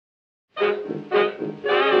From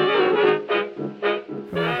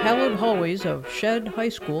the hallowed hallways of Shed High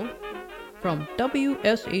School, from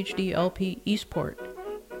WSHDLP Eastport,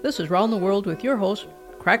 this is Round the World with your host,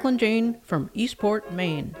 Cracklin' Jane from Eastport,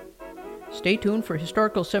 Maine. Stay tuned for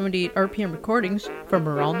historical 78 RPM recordings from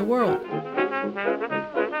around the world.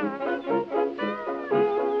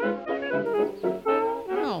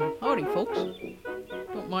 Oh, howdy folks.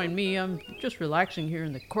 Don't mind me, I'm just relaxing here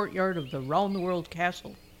in the courtyard of the Round the World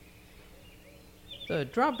Castle. The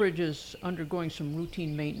drawbridge is undergoing some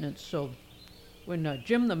routine maintenance, so when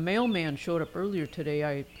Jim the mailman showed up earlier today,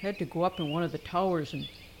 I had to go up in one of the towers and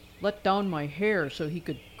let down my hair so he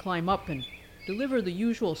could climb up and deliver the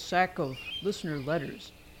usual sack of listener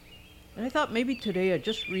letters. And I thought maybe today I'd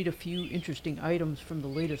just read a few interesting items from the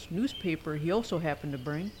latest newspaper he also happened to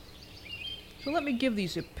bring. So let me give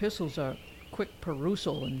these epistles a quick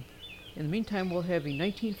perusal, and in the meantime we'll have a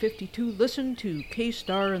 1952 listen to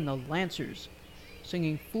K-Star and the Lancers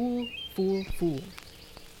singing Fool, Fool, Fool.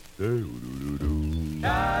 Fool,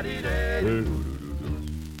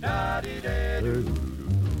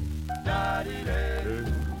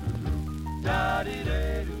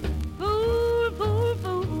 fool,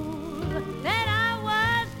 fool, that I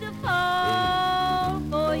was to fall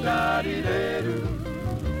for you.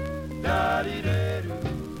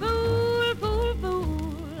 Fool, fool, fool,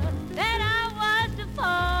 that I was to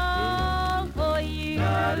fall for you.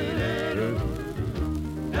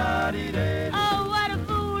 Oh, what a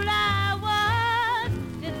fool I was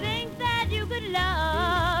to think that you could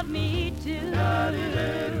love me too.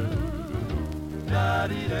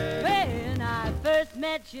 When I first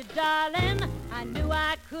met you, darling, I knew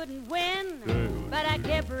I couldn't win, but I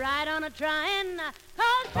kept right on a-trying,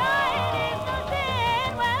 'cause trying is no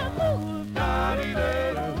sin. Well, fool, fool,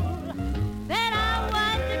 fool, that I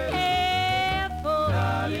was to care for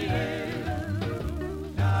you.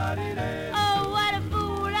 Oh, what a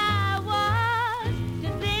fool I was to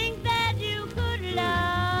think that you could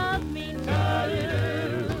love me too.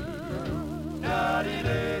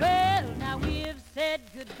 Well, now we've said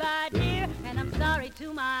goodbye, dear, and I'm sorry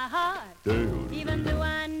to my heart. Even though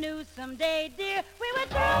I knew someday, dear, we were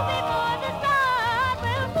through before the start.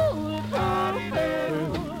 Well, fool, fool,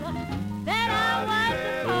 fool, that I was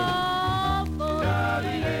to fall for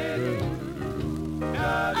you.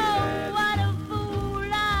 Oh, what a fool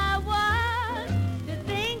I was to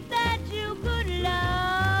think that you could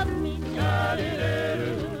love me too.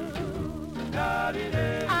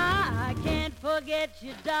 I can't forget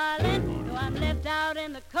you, darling, though I'm left out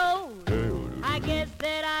in the cold. I guess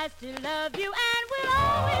that I still love you and will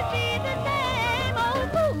always be the same. Oh,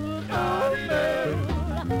 fool, fool, fool,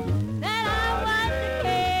 that I was to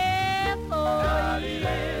care for you.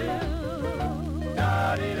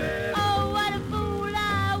 Oh, what a fool I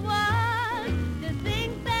was to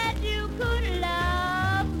think that you could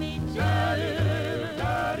love me too.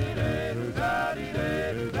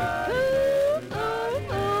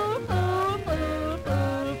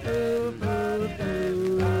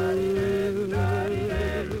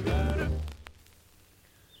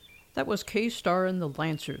 That was K-Star and the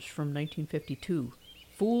Lancers from 1952.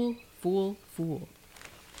 Fool, Fool, Fool.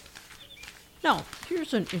 Now,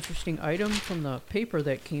 here's an interesting item from the paper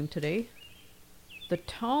that came today. The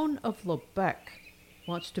town of Lebec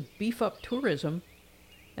wants to beef up tourism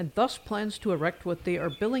and thus plans to erect what they are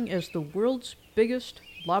billing as the world's biggest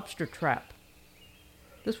lobster trap.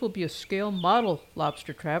 This will be a scale model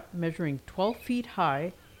lobster trap measuring 12 feet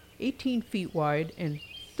high, 18 feet wide, and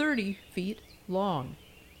 30 feet long.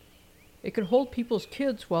 It can hold people's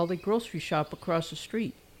kids while they grocery shop across the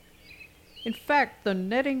street. In fact, the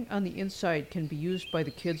netting on the inside can be used by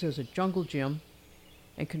the kids as a jungle gym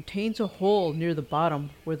and contains a hole near the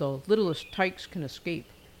bottom where the littlest tykes can escape.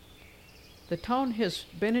 The town has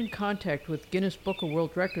been in contact with Guinness Book of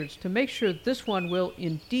World Records to make sure this one will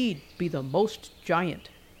indeed be the most giant.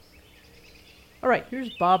 Alright,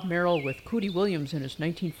 here's Bob Merrill with Cootie Williams and his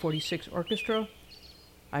 1946 orchestra.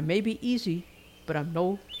 I may be easy, but I'm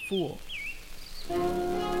no fool.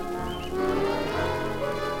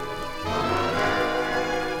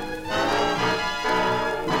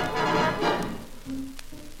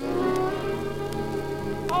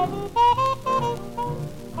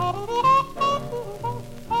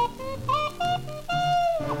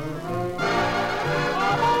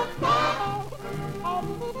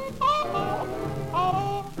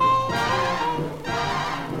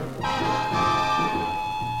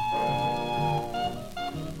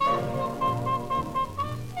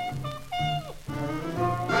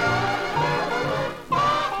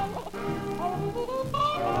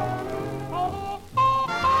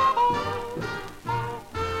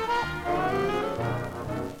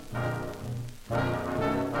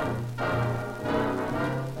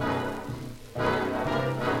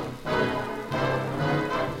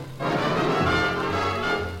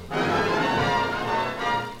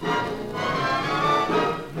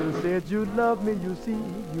 said you loved me, you see,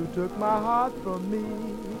 you took my heart from me,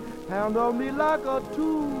 handled me like a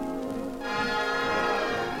tool.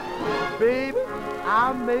 Baby,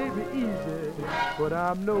 I may be easy, but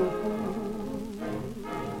I'm no fool.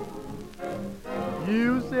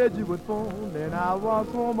 You said you would phone, and I was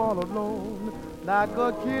home all alone, like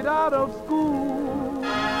a kid out of school.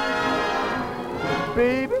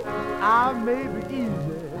 Baby, I may be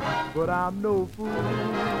easy, but I'm no fool.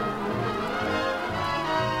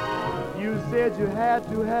 You said you had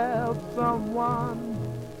to have someone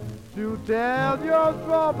to tell your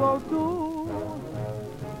troubles to.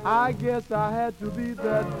 I guess I had to be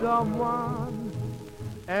that dumb one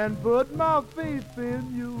and put my faith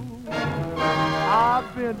in you.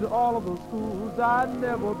 I've been to all of the schools, I've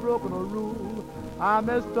never broken a rule. I'm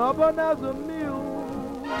as stubborn as a mule.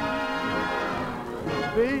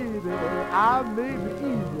 Baby, I may be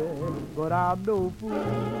easy, but I'm no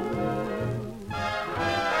fool.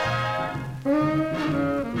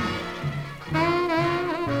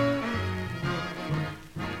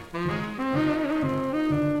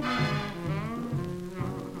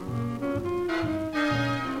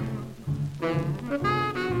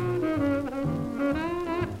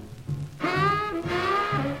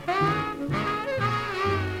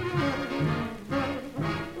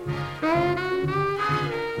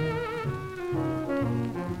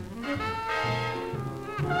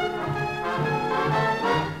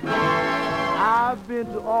 I've been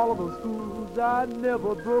to all of the schools, I've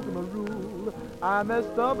never broken a rule. I'm as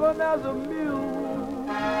stubborn as a mule.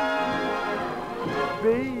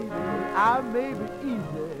 Baby, I may be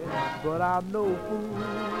easy, but I'm no fool.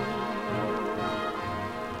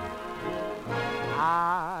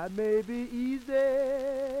 I may be easy,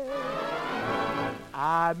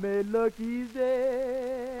 I may look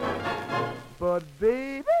easy, but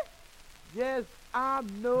baby, yes, I'm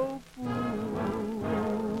no fool.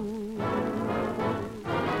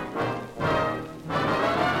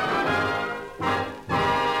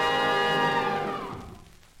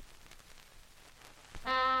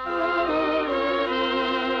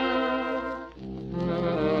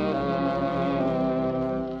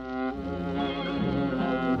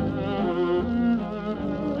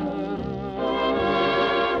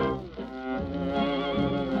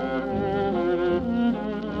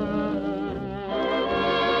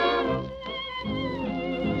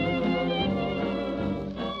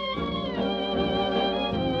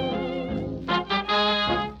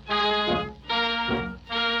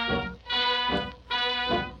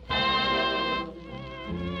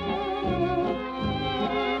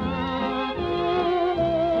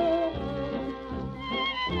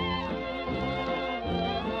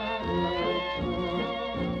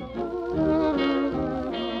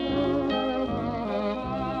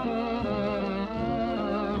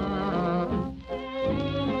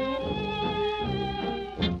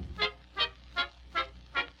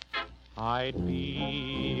 I'd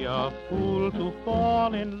be a fool to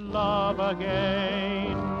fall in love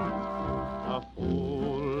again, a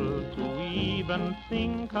fool to even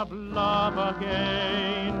think of love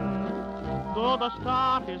again. Though the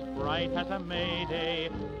start is bright as a May Day,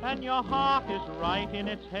 and your heart is right in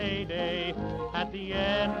its heyday, at the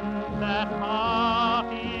end that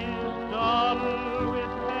heart is dull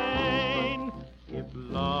with pain. If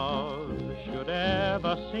love should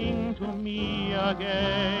ever sing to me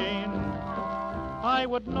again, I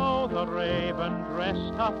would know the raven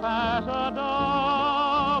dressed up as a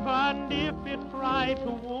dove, and if it tried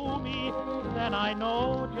to woo me, then I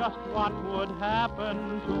know just what would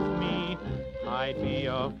happen to me. I'd be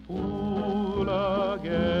a fool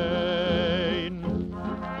again.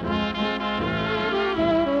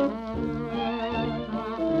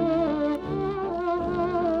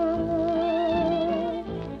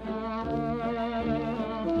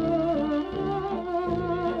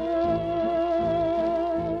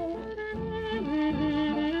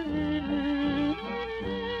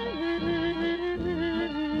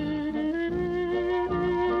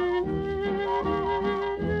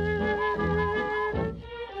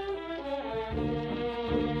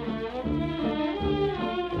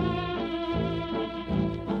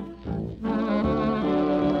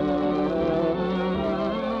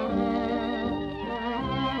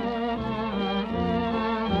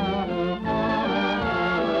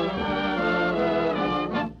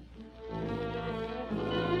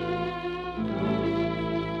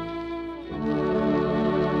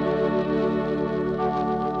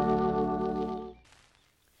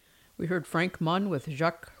 We heard Frank Munn with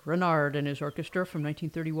Jacques Renard and his orchestra from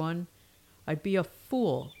 1931, I'd Be a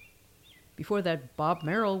Fool. Before that, Bob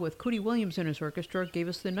Merrill with Cootie Williams and his orchestra gave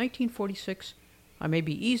us the 1946 I May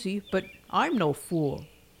Be Easy, but I'm No Fool.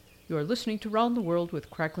 You are listening to Round the World with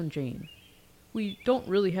Cracklin' Jane. We don't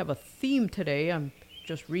really have a theme today. I'm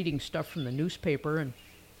just reading stuff from the newspaper, and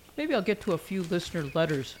maybe I'll get to a few listener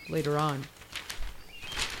letters later on.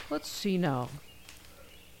 Let's see now.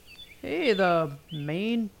 Hey, the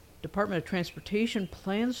Maine Department of Transportation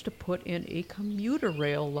plans to put in a commuter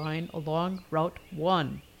rail line along Route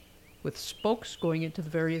 1 with spokes going into the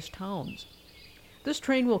various towns. This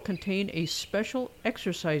train will contain a special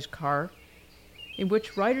exercise car in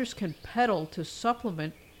which riders can pedal to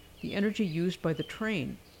supplement the energy used by the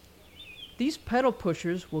train. These pedal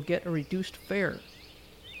pushers will get a reduced fare.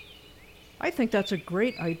 I think that's a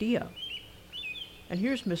great idea. And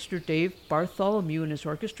here's Mr. Dave Bartholomew and his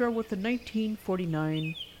orchestra with the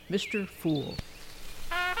 1949 Mr. Fool.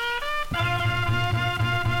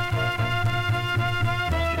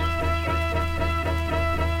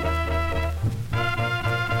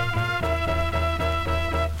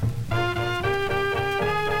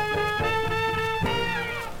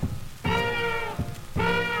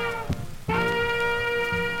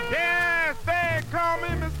 Yes, they call me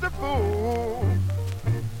Mr. Fool,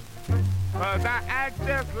 'cause I act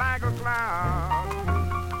just like a clown.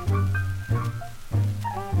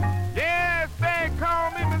 Yes, they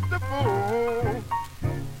call me Mr. Fool,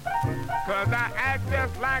 'cause I act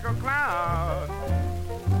just like a clown.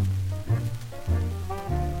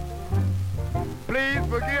 Please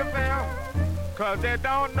forgive them, 'cause they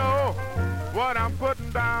don't know what I'm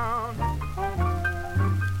putting down.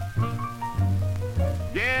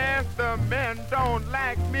 Yes, the men don't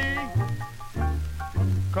like me,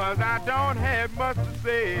 'cause I don't have much to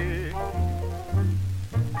say.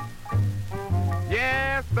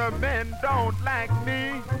 Yes, the men don't like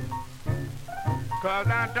me, 'cause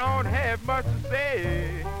I don't have much to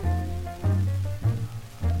say.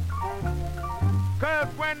 'Cause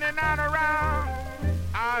when they're not around,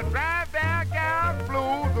 I drive their gal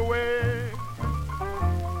blues away.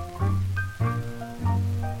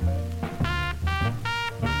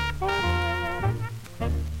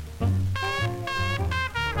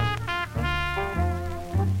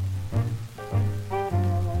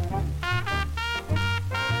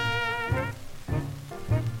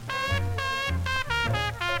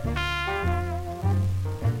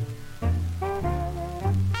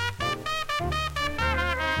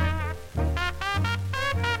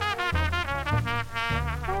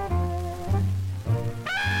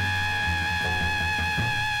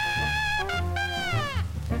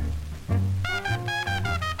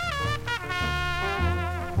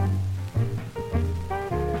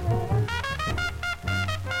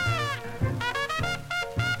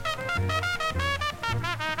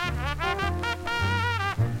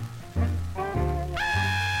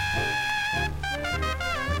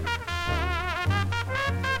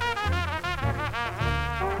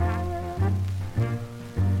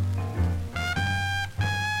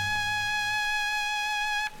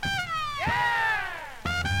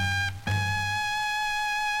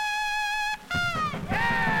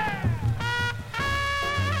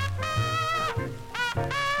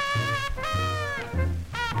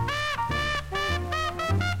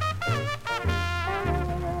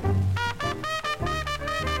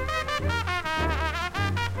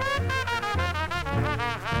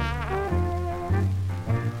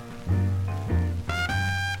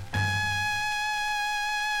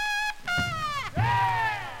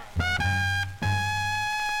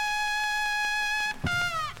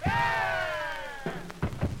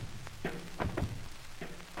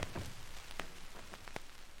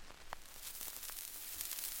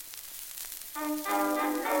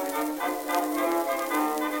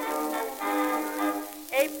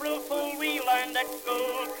 April Fool, we learned at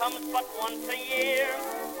school, comes but once a year.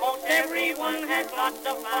 Most everyone has lots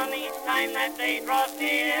of fun each time that day draws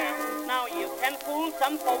near. Now you can fool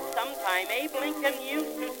some folks sometime, Abe Lincoln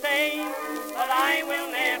used to say, but I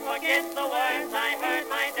will never forget the words I heard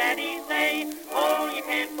my daddy say. Oh, you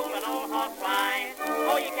can't fool an old horsefly.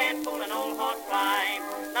 Oh, you can't fool an old horsefly.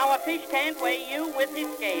 Now a fish can't weigh you with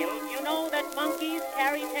his scales. You know that monkeys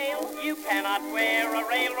carry tails. You cannot wear a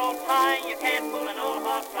railroad tie. You can't fool an old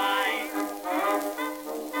horsefly.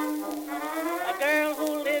 A girl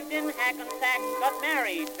who lived in Hackensack got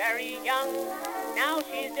married very young. Now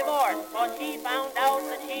she's divorced, for she found out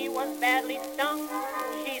that she was badly stung.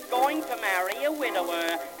 She's going to marry a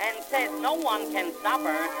widower, and says no one can stop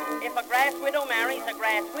her. If a grass widow marries a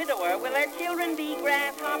grass widower, will their children be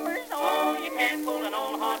grasshoppers? Oh, you can't fool an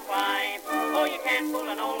old horsefly. Oh, you can't fool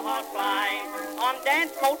an old horsefly. On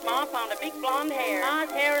Dad's coat, Ma found a big blonde hair.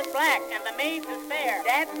 Ma's hair is black, and the maid's is fair.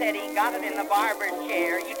 Dad said he got it in the barber's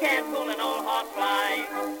chair. You can't fool an old horsefly.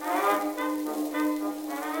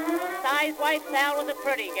 guy's wife, Sal, was a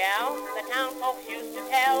pretty gal, the town folks used to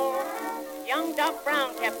tell. Young Doc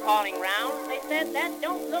Brown kept calling round. They said that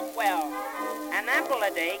don't look well. An apple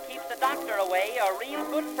a day keeps the doctor away, a real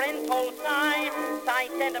good friend told Cy. Cy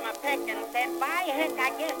sent him a peck and said, by heck,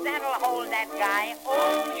 I guess that'll hold that guy.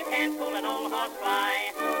 Oh, you can't fool an old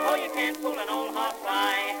horsefly. Oh, you can't fool an old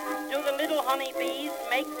horsefly. Do the little honeybees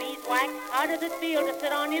make beeswax? How does it feel to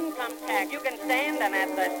sit on income tax? You can stand and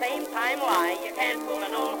at the same time lie. You can't fool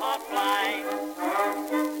an old horsefly.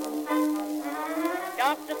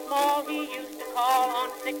 Dr. Small, he used to call on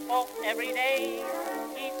sick folks every day.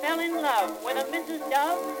 He fell in love with a Mrs.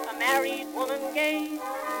 Dove, a married woman gay.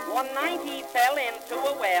 One night he fell into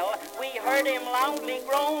a well. We heard him loudly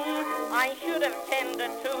groan. I should have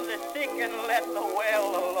tended to the sick and let the well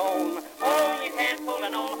alone. Oh, you can't fool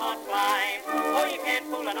an old horsefly. Oh, you can't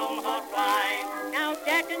fool an old horsefly. Now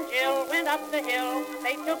Jack and Jill went up the hill.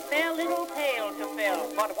 They took their little pail to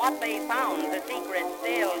fill. But what they found's a secret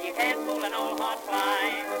still. You can't fool an old horsefly.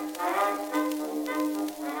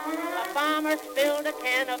 A farmer spilled a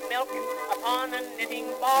can of milk upon a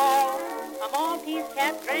knitting ball. A Maltese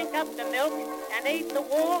cat drank up the milk and ate the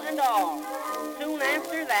wool and all. Soon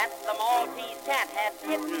after that, the Maltese cat had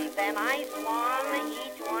kittens, and I swan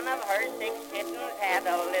each one of her 6 kittens had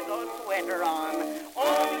a little sweater on.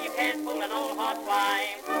 Oh, you can't fool an old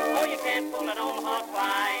horsefly. Oh, you can't fool an old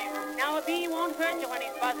horsefly. Now a bee won't hurt you when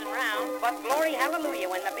he's buzzing round, but glory hallelujah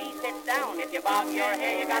when the bee sits down. If you bob your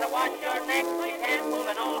hair, you gotta wash your neck, so you can't fool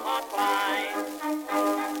an old horsefly.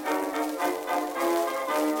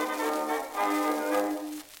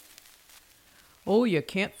 Oh, You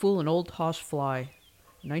Can't Fool an Old Horsefly,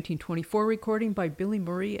 1924 recording by Billy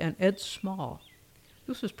Murray and Ed Small.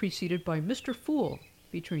 This was preceded by Mr. Fool,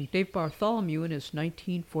 featuring Dave Bartholomew and his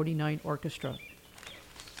 1949 orchestra.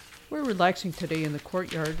 We're relaxing today in the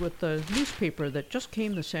courtyard with the newspaper that just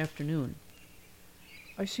came this afternoon.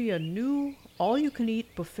 I see a new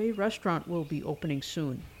all-you-can-eat buffet restaurant will be opening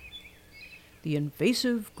soon. The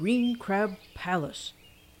Invasive Green Crab Palace.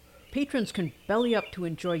 Patrons can belly up to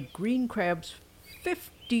enjoy green crabs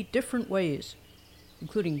 50 different ways,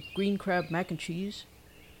 including green crab mac and cheese,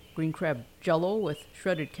 green crab jello with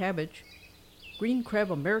shredded cabbage, green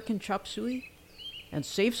crab American chop suey, and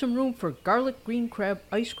save some room for garlic green crab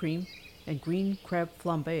ice cream and green crab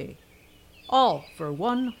flambe, all for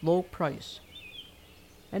one low price.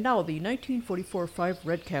 And now the 1944 5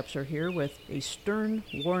 Redcaps are here with a stern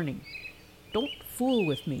warning. Don't fool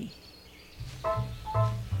with me.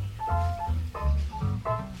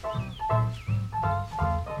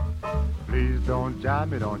 Please don't jive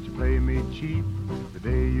me, don't you play me cheap. The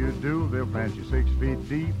day you do, they'll plant you 6 feet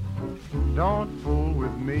deep. Don't fool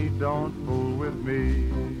with me, don't fool with me.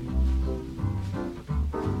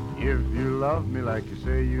 If you love me like you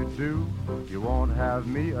say you do, you won't have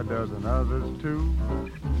me, a dozen others too.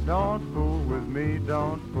 Don't fool with me,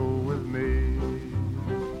 don't fool with me.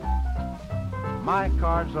 My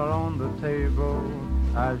cards are on the table,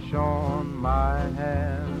 I've shown my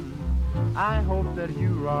hand. I hope that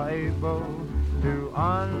you are able to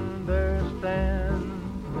understand.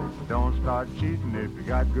 Don't start cheating if you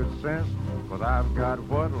got good sense, 'cause I've got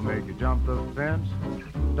what'll make you jump the fence.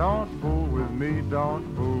 Don't fool with me, don't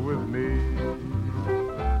fool with me.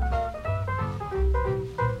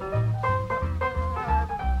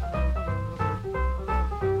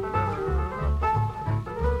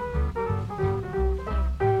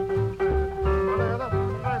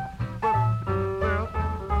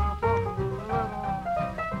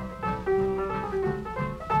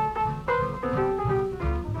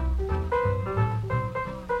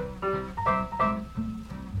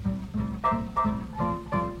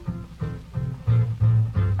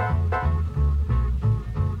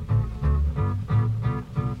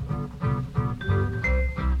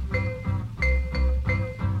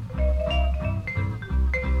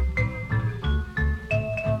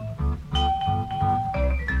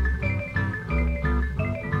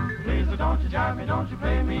 Don't you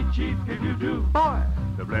play me cheap. If you do, Boy,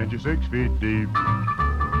 they'll plant you 6 feet deep.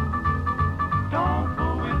 don't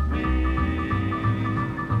fool with me.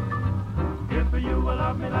 If you will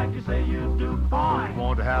love me like you say you do, boy, You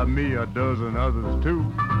won't have me, a dozen others too.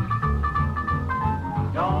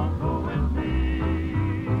 don't fool with me.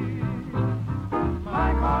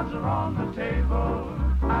 My cards are on the table,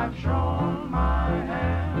 I've shown my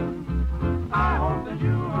hand. I hope that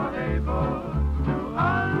you are able to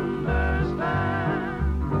understand.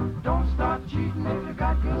 Don't start cheating if you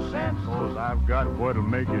got good sense. 'Cause I've got what'll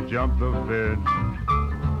make you jump the fence.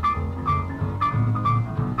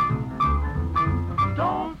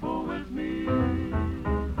 Don't fool with me.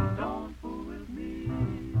 Don't fool with me.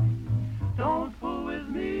 Don't fool with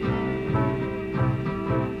me.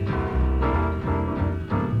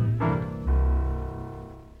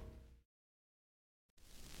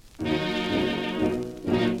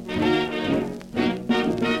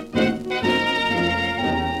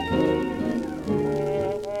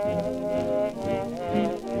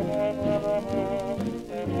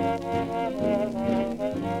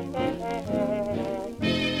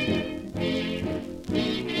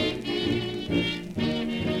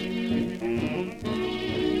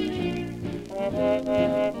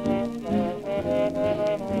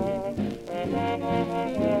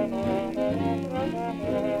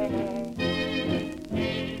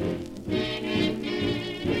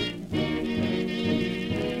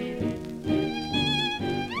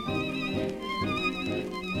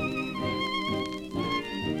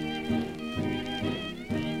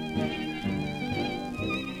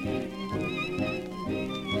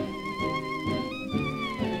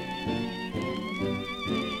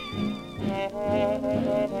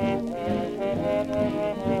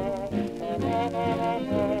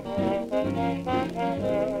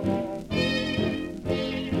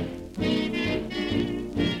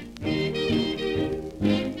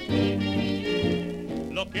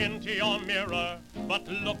 Look into your mirror, but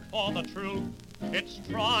look for the truth. It's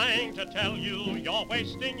trying to tell you you're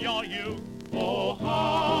wasting your youth. Oh,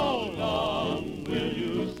 how long will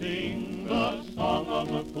you sing the song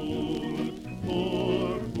of the fool,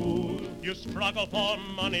 poor fool? You struggle for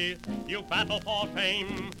money, you battle for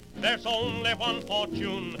fame. There's only one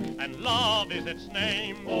fortune, and love is its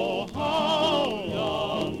name. Oh, how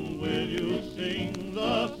long will you sing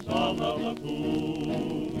the song of the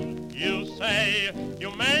fool? You say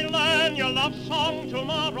you may learn your love song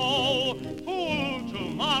tomorrow. Fool,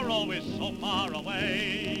 tomorrow is so far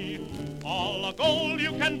away. All the gold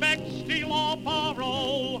you can beg, steal, or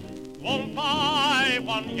borrow won't buy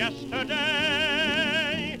one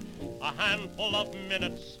yesterday. A handful of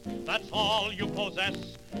minutes, that's all you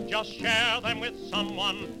possess. Just share them with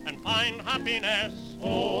someone and find happiness.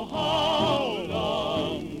 Oh, how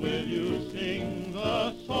long will you sing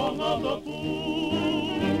the song of the fool?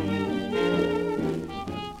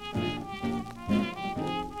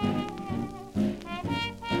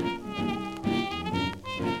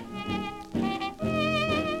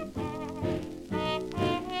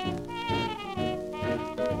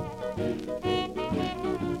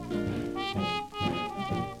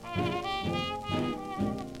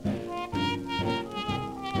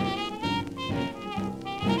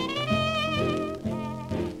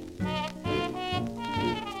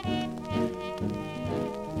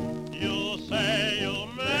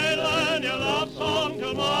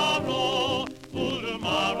 Tomorrow, fool,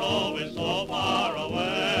 tomorrow is so far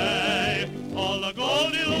away. All the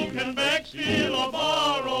gold you can beg, steal, or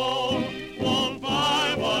borrow won't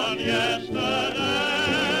buy one yesterday.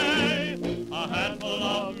 A handful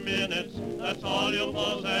of minutes, that's all you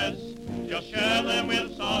possess. Just share them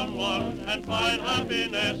with someone and find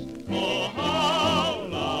happiness. Oh, how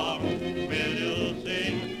long will you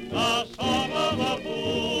sing the song of a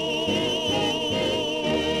fool?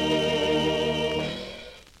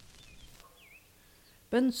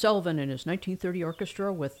 Ben Selvin and his 1930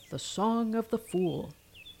 orchestra with The Song of the Fool.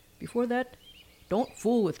 Before that, Don't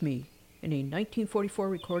Fool With Me, in a 1944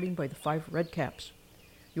 recording by the Five Redcaps.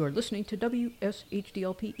 You are listening to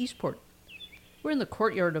WSHDLP Eastport. We're in the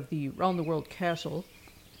courtyard of the Round the World Castle,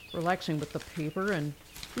 relaxing with the paper and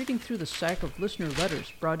reading through the sack of listener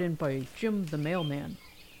letters brought in by Jim the Mailman.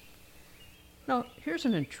 Now, here's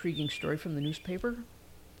an intriguing story from the newspaper.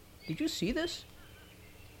 Did you see this?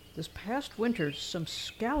 This past winter, some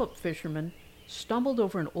scallop fishermen stumbled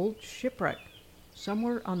over an old shipwreck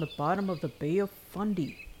somewhere on the bottom of the Bay of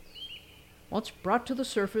Fundy. Once brought to the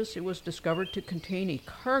surface, it was discovered to contain a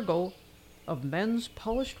cargo of men's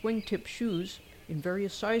polished wingtip shoes in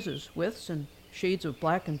various sizes, widths, and shades of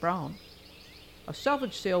black and brown. A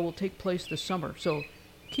salvage sale will take place this summer, so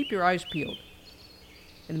keep your eyes peeled.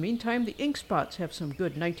 In the meantime, the Ink Spots have some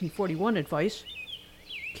good 1941 advice.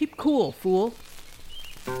 Keep cool, fool.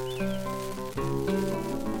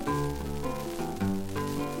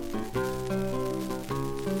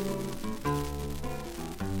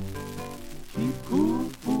 Keep cool,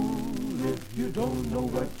 fool, if you don't know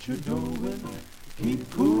what you're doing.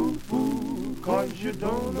 Keep cool, fool, 'cause you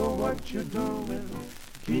don't know what you're doing.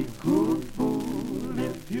 Keep cool, fool,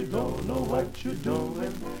 if you don't know what you're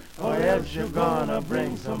doing, or else you're gonna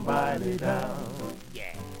bring somebody down.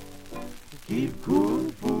 Yeah. Keep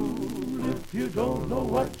cool, fool, if you don't know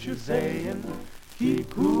what you're saying.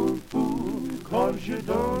 Keep cool, fool, 'cause you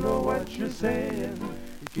don't know what you're saying.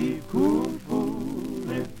 Keep cool,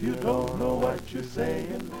 fool, if you don't know what you're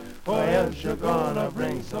saying, or else you're gonna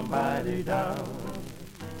bring somebody down.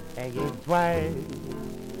 And get twice.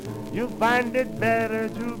 You find it better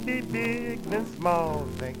to be big than small.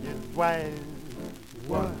 Think it twice.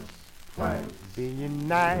 Once, twice. Being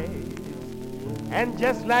nice. And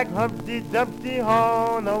just like Humpty Dumpty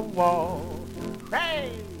on a wall.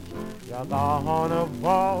 Hey! You're on a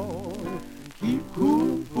wall. Keep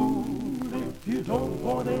cool, fool, if you don't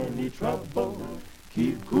want any trouble.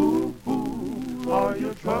 Keep cool, fool, or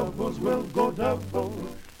your troubles will go double.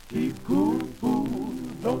 Keep cool, fool,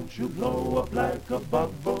 don't you blow up like a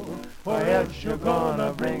bubble, or else you're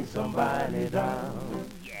gonna bring somebody down.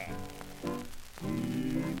 Yeah.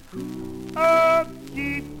 Keep cool. Oh,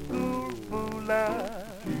 keep cool, fooler.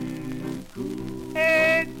 Keep cool.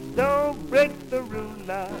 And don't break the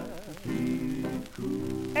ruler. Keep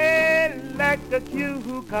cool. And like a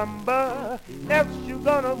cucumber, else you're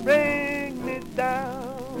gonna bring me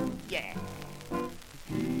down. Yeah.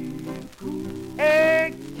 Keep cool.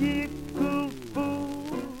 And keep cool, fool.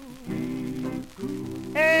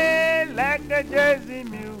 that Jersey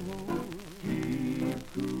mule.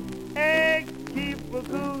 Hey, keep a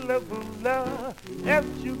cooler, else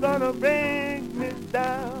you gonna bring me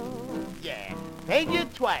down. Yeah, take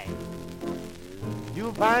it twice.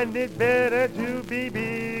 You find it better to be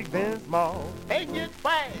big than small. Take it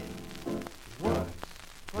twice. What's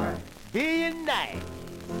twice? Being nice.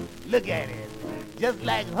 Look at it, just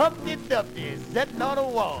like Humpty Dumpty sitting on a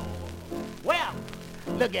wall. Well,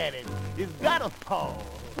 look at it, it's gotta fall.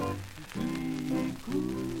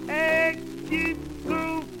 Hey, keep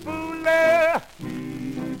cool, fooler.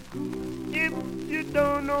 If you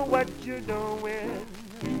don't know what you're doing,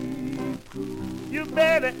 you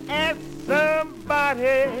better ask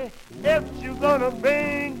somebody if you're gonna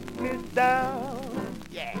bring me down.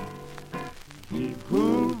 Yeah. Keep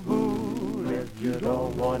cool, fool, if you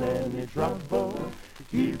don't want any trouble.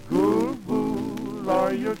 Keep cool, fool,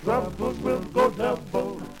 or your troubles will go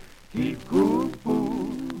double. Keep cool, fool,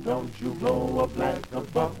 don't you blow up like a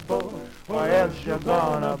bubble, or else you're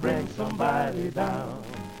gonna bring somebody down.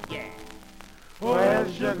 Yeah. Or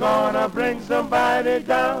else you're gonna bring somebody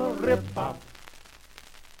down. Rip-pop.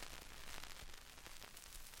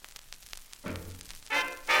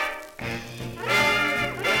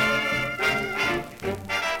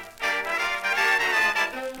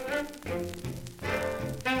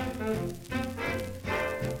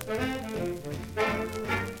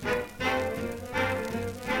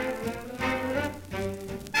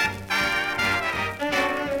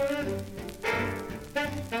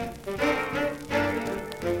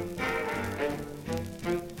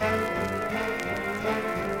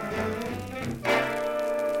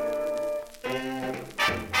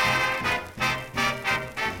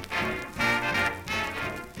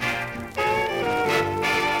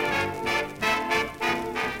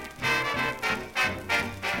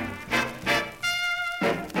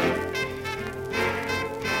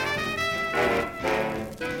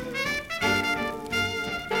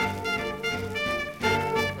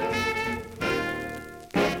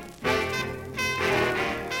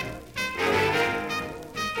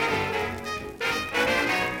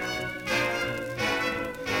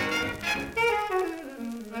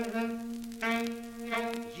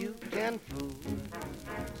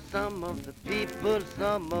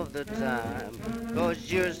 Some of the time,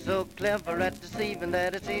 'cause you're so clever at deceiving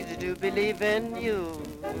that it's easy to believe in you.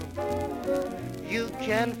 You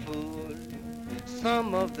can fool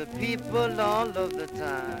some of the people all of the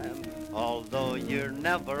time. Although you're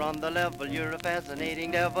never on the level, you're a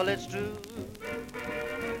fascinating devil, it's true.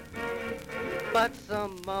 But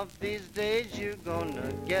some of these days you're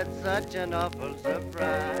gonna get such an awful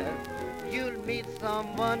surprise. You'll meet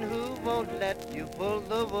someone who won't let you pull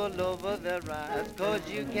the wool over their eyes, 'cause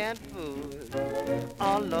you can't fool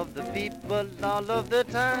all of the people all of the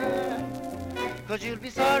time. 'Cause you'll be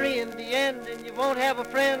sorry in the end and you won't have a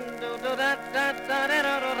friend.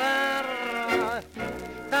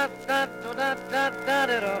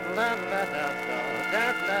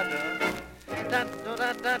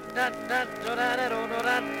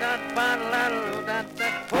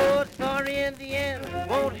 Oh, sorry in the end,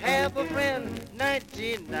 won't have a friend,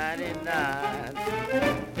 1999.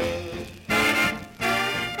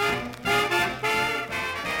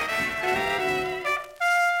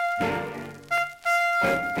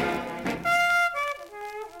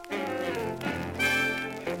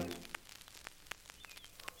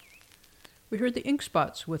 We heard the Ink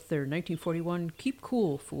Spots with their 1941 Keep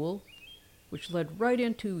Cool, Fool, which led right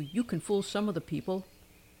into You Can Fool Some of the People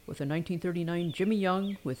with a 1939 Jimmy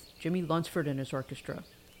Young with Jimmy Lunsford and his orchestra.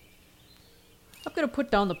 I'm going to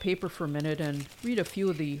put down the paper for a minute and read a few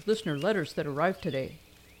of the listener letters that arrived today.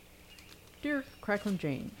 Dear Cracklin'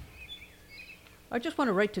 Jane, I just want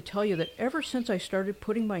to write to tell you that ever since I started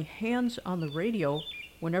putting my hands on the radio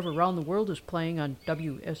whenever Round the World is playing on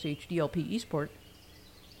WSHDLP Eastport,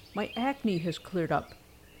 my acne has cleared up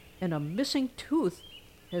and a missing tooth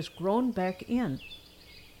has grown back in.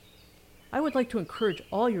 I would like to encourage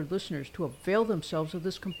all your listeners to avail themselves of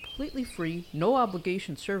this completely free, no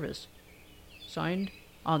obligation service. Signed,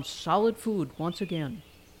 On Solid Food once again.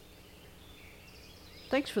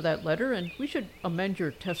 Thanks for that letter, and we should amend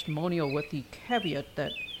your testimonial with the caveat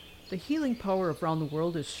that the healing power of Round the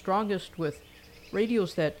World is strongest with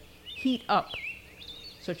radios that heat up,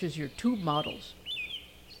 such as your tube models,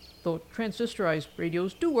 though transistorized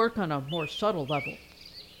radios do work on a more subtle level.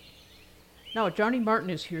 Now, Johnny Martin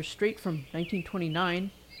is here straight from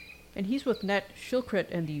 1929, and he's with Nat Shilkret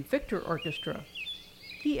and the Victor Orchestra.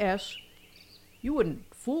 He asks, "You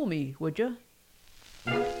wouldn't fool me, would ya?"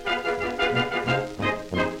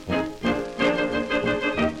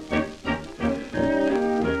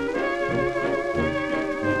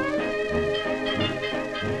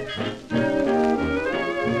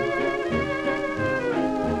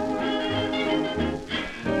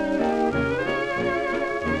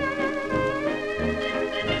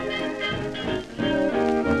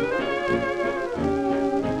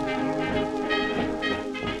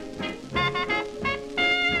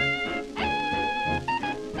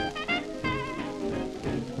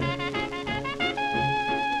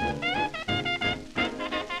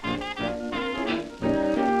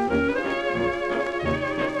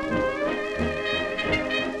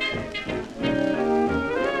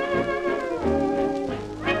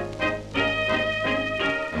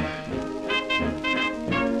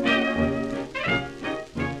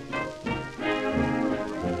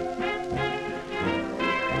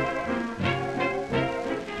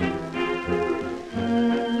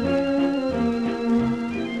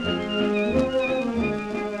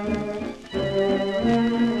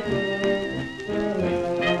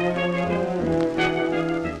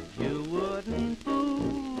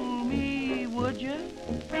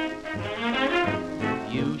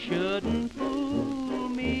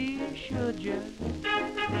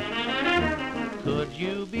 Would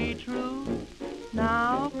you be true?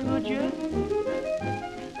 Now could you?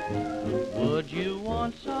 Would you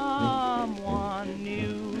want someone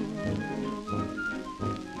new?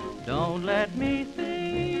 Don't let me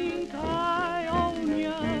think I own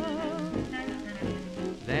you,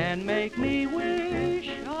 then make me wish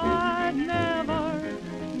I'd never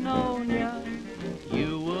known you.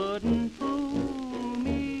 You wouldn't fool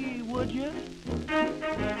me, would you? 'Cause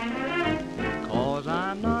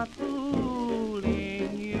I'm not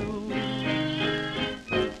fooling you.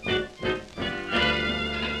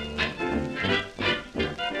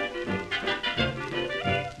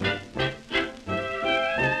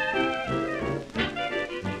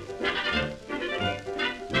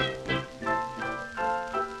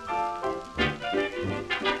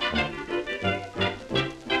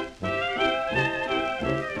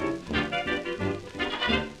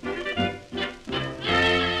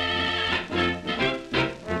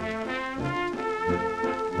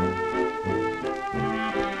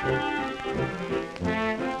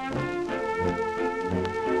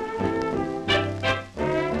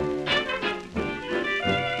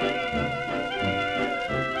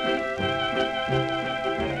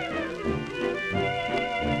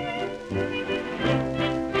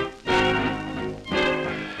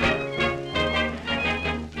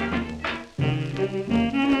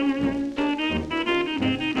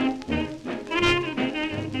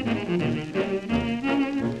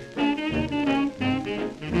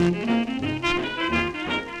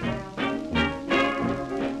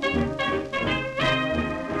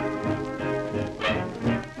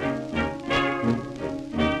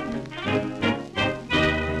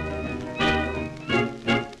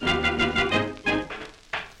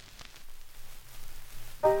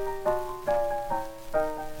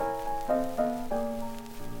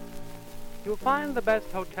 You'll find the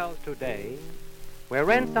best hotels today, where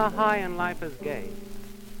rents are high and life is gay,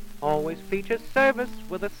 always features service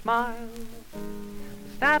with a smile.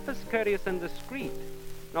 The staff is courteous and discreet,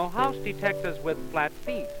 no house detectives with flat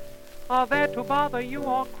feet are there to bother you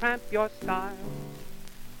or cramp your style.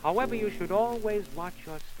 However, you should always watch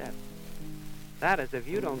your step. That is if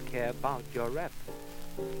you don't care about your rep.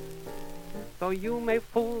 Though you may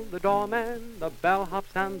fool the doorman, the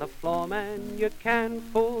bellhops and the floorman, you can't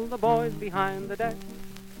fool the boys behind the desk.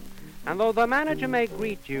 And though the manager may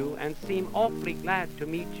greet you and seem awfully glad to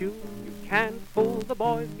meet you, you can't fool the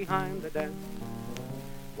boys behind the desk.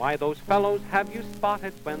 Why, those fellows have you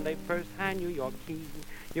spotted when they first hand you your key.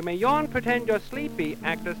 You may yawn, pretend you're sleepy,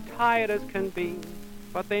 act as tired as can be,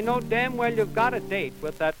 but they know damn well you've got a date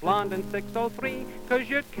with that blonde in 603, 'cause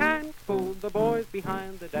you can't fool the boys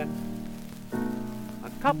behind the desk.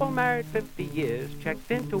 A couple married 50 years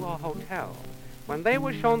checked into a hotel. When they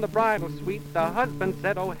were shown the bridal suite, the husband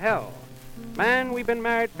said, "Oh, hell. Man, we've been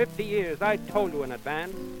married 50 years. I told you in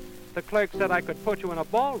advance. The clerk said I could put you in a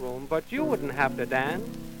ballroom, but you wouldn't have to dance."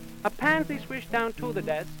 A pansy swished down to the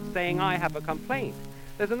desk, saying, "I have a complaint.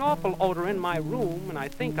 There's an awful odor in my room, and I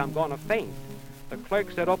think I'm going to faint." The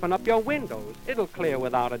clerk said, "Open up your windows. It'll clear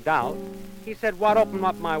without a doubt." He said, "What, open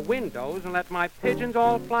up my windows and let my pigeons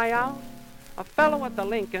all fly out?" A fellow at the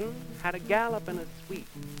Lincoln had a gal up in his suite.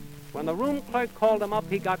 When the room clerk called him up,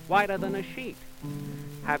 he got whiter than a sheet.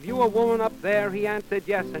 "Have you a woman up there?" He answered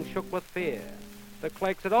yes and shook with fear. The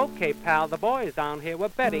clerk said, "Okay, pal, the boys down here were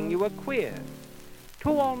betting you were queer."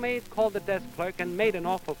 Two old maids called the desk clerk and made an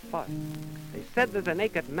awful fuss. They said there's a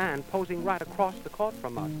naked man posing right across the court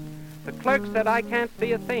from us. The clerk said, "I can't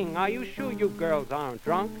see a thing. Are you sure you girls aren't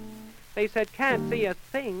drunk?" They said, "Can't see a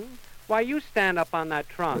thing? Why, you stand up on that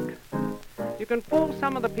trunk." You can fool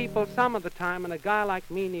some of the people some of the time, and a guy like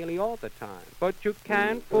me nearly all the time. But you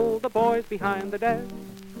can't fool the boys behind the desk.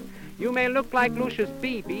 You may look like Lucius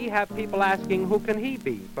Beebe, have people asking who can he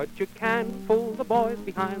be, but you can't fool the boys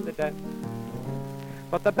behind the desk.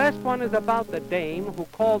 But the best one is about the dame who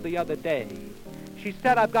called the other day. She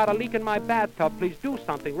said, "I've got a leak in my bathtub, please do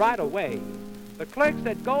something right away." The clerk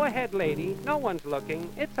said, "Go ahead, lady, no one's looking,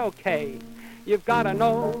 it's okay. You've got to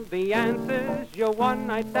know the answers, your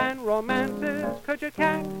one-night stand romances, 'cause you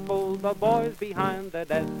can't fool the boys behind the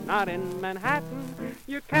desk. Not in Manhattan,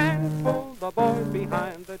 you can't fool the boys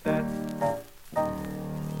behind the desk."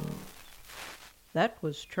 That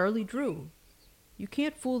was Charlie Drew. You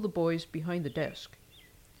Can't Fool the Boys Behind the Desk.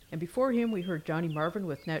 And before him, we heard Johnny Marvin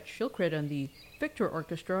with Nat Shilkret and the Victor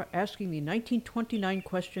Orchestra asking the 1929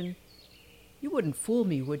 question, "You wouldn't fool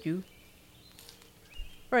me, would you?"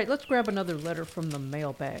 All right, let's grab another letter from the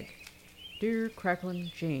mailbag. Dear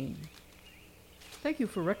Cracklin' Jane, thank you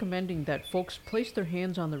for recommending that folks place their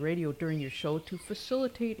hands on the radio during your show to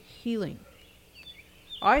facilitate healing.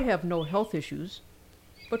 I have no health issues,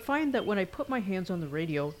 but find that when I put my hands on the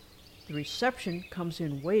radio, the reception comes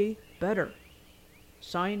in way better.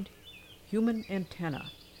 Signed, Human Antenna.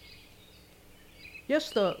 Yes,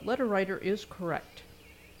 the letter writer is correct.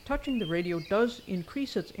 Touching the radio does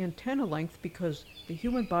increase its antenna length because the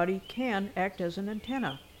human body can act as an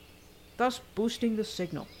antenna, thus boosting the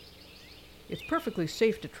signal. It's perfectly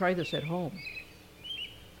safe to try this at home.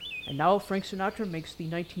 And now Frank Sinatra makes the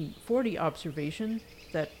 1940 observation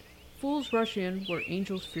that fools rush in where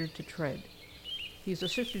angels fear to tread. He's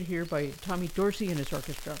assisted here by Tommy Dorsey and his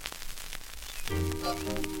orchestra.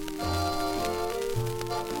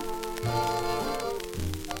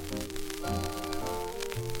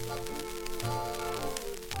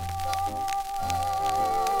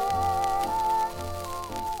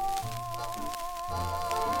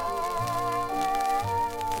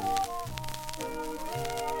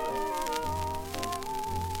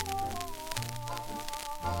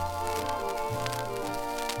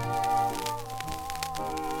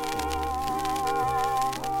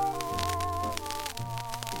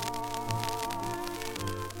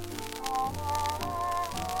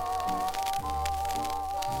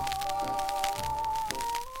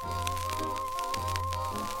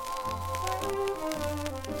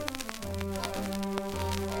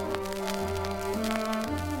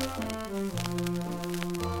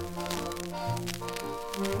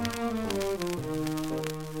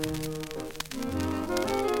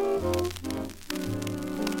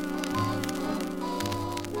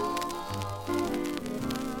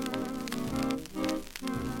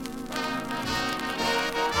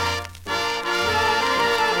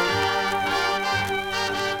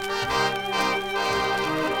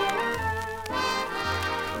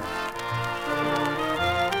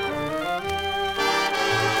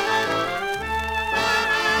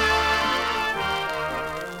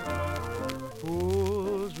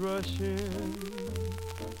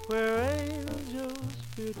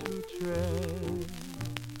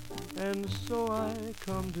 And so I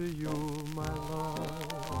come to you, my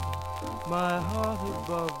love, my heart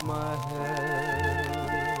above my head.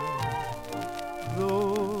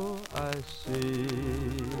 Though I see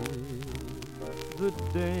the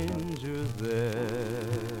danger there,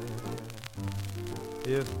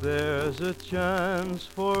 if there's a chance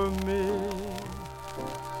for me,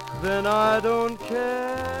 then I don't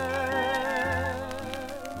care.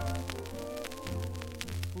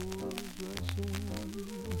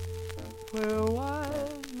 Where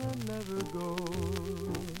wise men never go,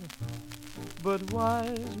 but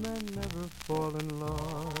wise men never fall in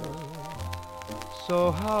love.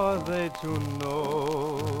 So how are they to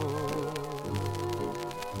know?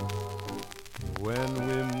 When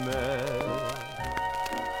we met,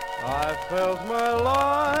 I felt my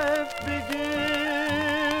life begin.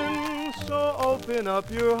 So open up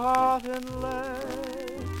your heart and let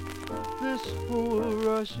this fool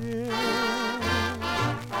rush in.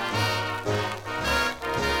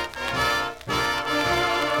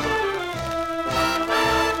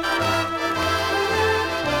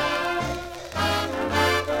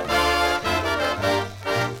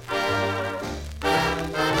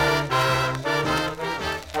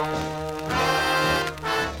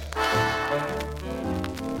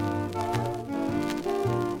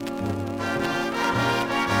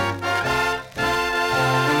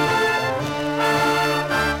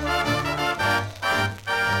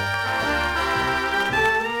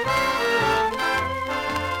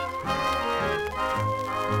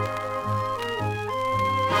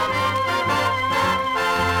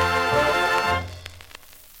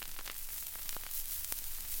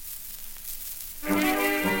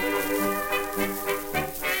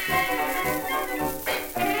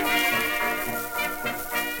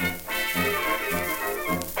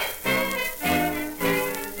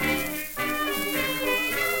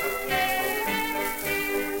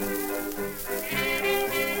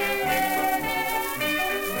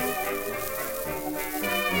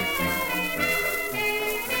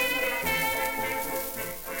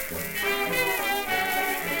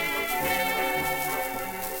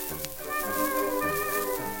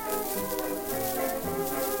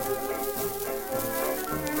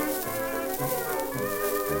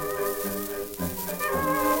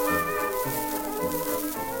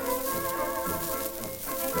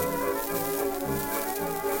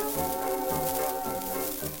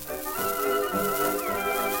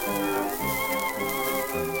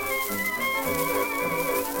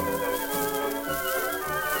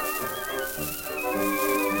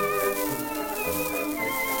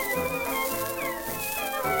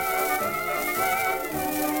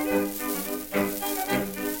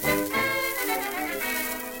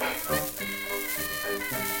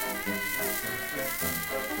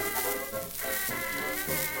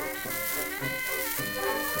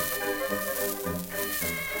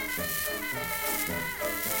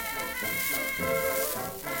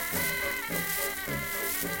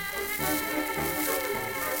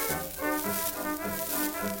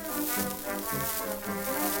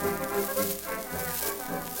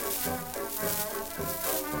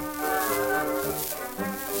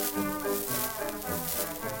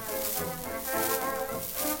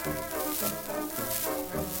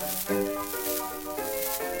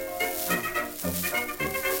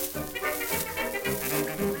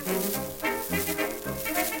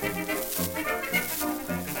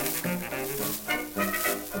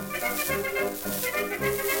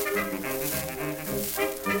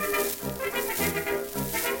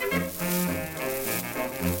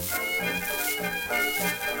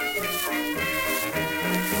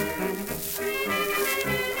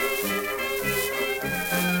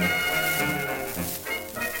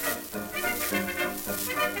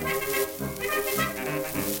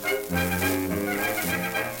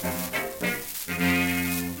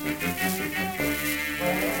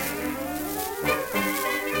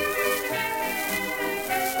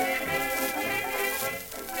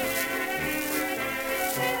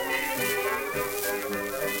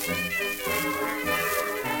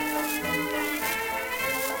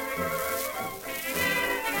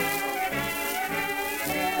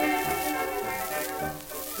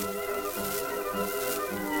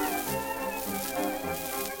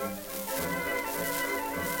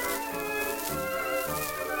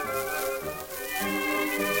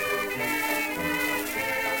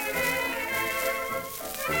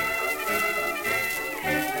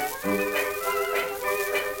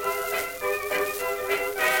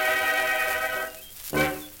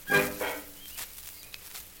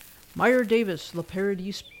 Meyer Davis, La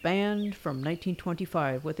Paradise Band from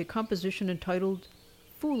 1925 with a composition entitled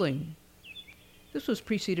Fooling. This was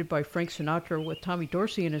preceded by Frank Sinatra with Tommy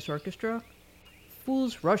Dorsey and his orchestra.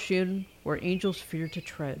 Fools rush in where angels fear to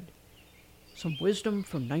tread. Some wisdom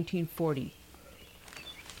from 1940.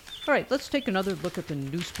 All right, let's take another look at the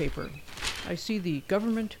newspaper. I see the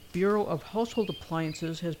Government Bureau of Household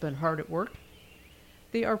Appliances has been hard at work.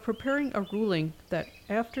 They are preparing a ruling that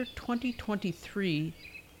after 2023,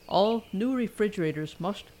 all new refrigerators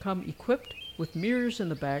must come equipped with mirrors in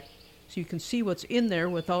the back so you can see what's in there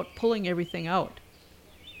without pulling everything out.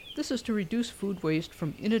 This is to reduce food waste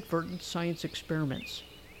from inadvertent science experiments.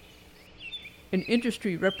 An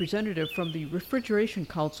industry representative from the Refrigeration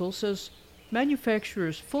Council says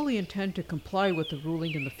manufacturers fully intend to comply with the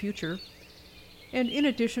ruling in the future, and in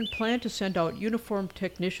addition plan to send out uniformed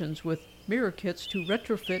technicians with mirror kits to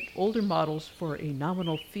retrofit older models for a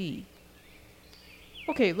nominal fee.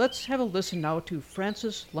 Okay, let's have a listen now to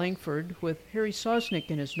Francis Langford with Harry Sosnick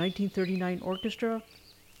and his 1939 orchestra,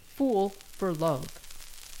 Fool for Love.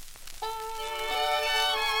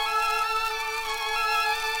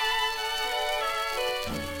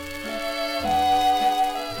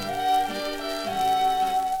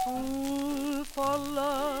 Fool for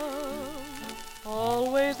love,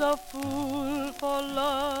 always a fool for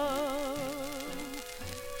love.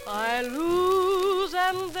 I lose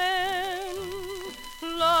and then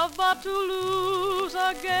love but to lose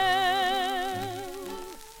again.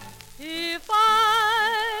 If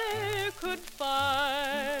I could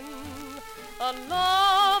find a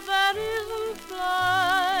love that isn't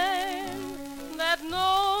blind, that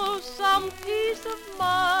knows some peace of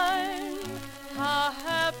mind, how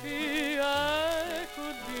happy I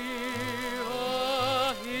could be.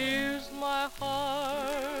 Oh, here's my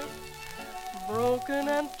heart, broken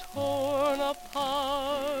and torn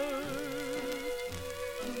apart,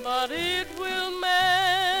 but it will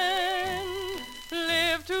mend,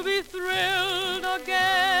 live to be thrilled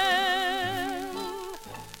again.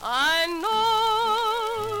 I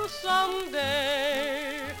know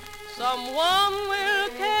someday someone will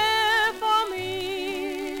care for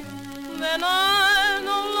me, then I'll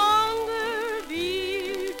no longer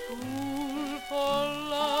be fool for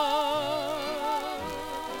love.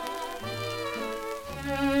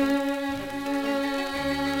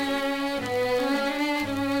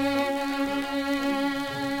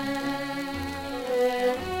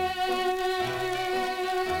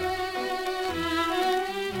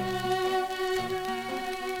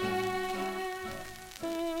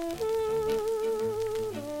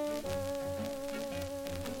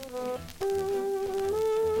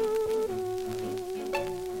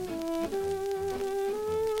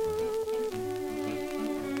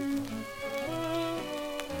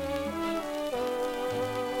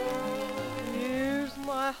 Here's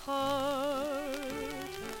my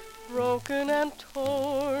heart, broken and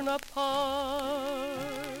torn apart,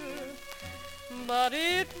 but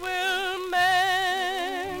it will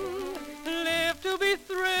mend, live to be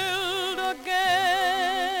thrilled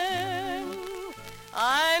again.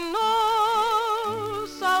 I know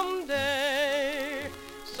someday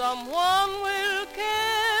someone will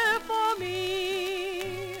care for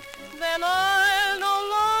me, then I'll no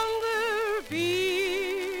longer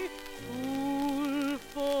be fool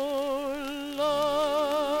for love.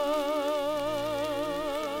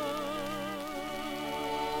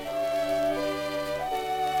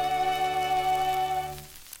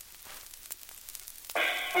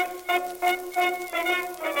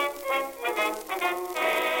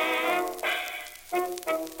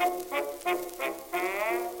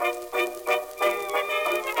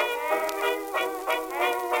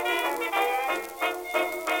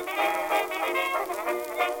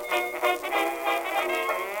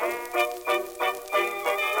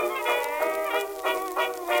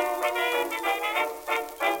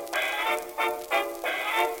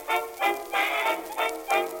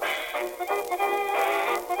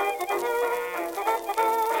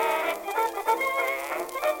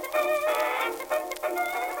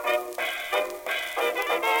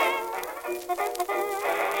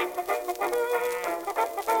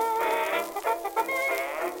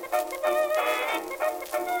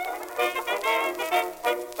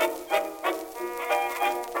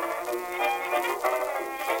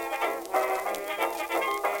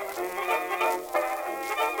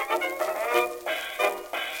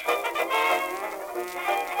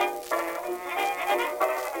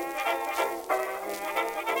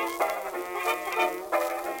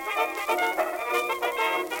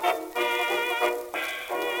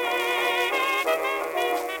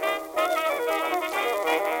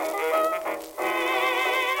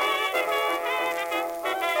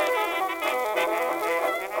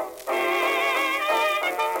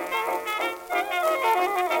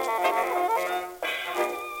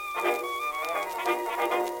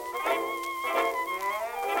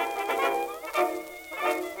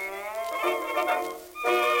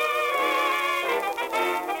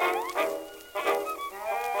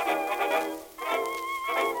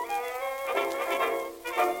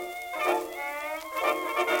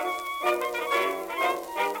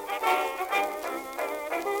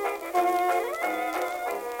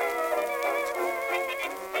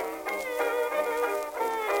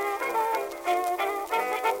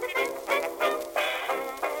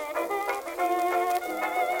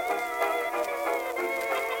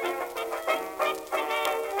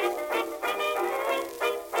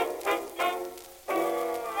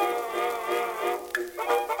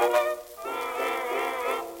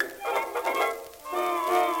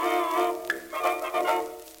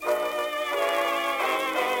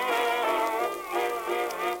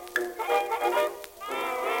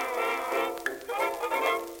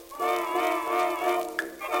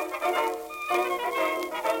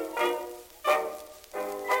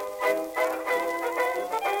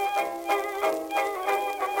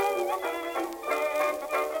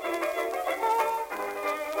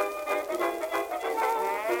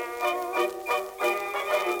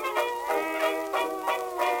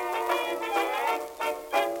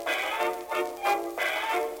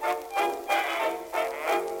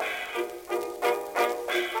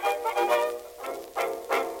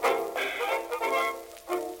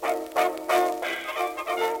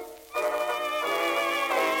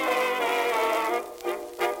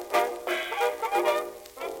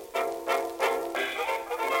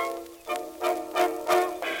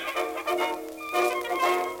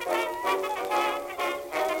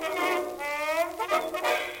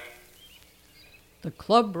 The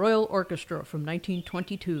Club Royal Orchestra from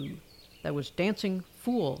 1922. That was Dancing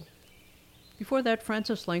Fool. Before that,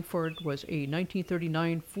 Frances Langford was a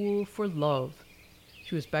 1939 Fool for Love.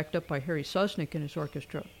 She was backed up by Harry Sosnick and his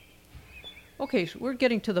orchestra. Okay, so we're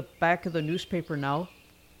getting to the back of the newspaper now.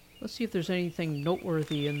 Let's see if there's anything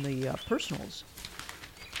noteworthy in the personals.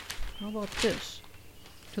 How about this?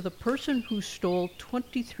 To the person who stole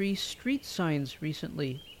 23 street signs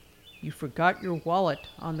recently, you forgot your wallet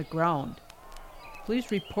on the ground.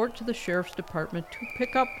 Please report to the Sheriff's Department to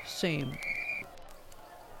pick up same.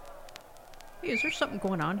 Hey, is there something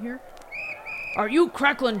going on here? Are you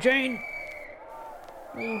Cracklin' Jane?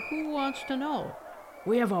 Well, who wants to know?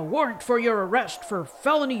 We have a warrant for your arrest for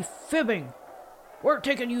felony fibbing. We're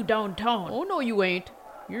taking you downtown. Oh, no, you ain't.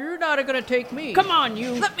 You're not gonna take me. Come on,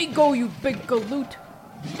 you. Let me go, you big galoot.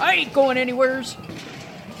 I ain't going anywheres.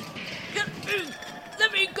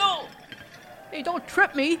 Let me go. Hey, don't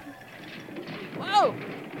trip me. Whoa.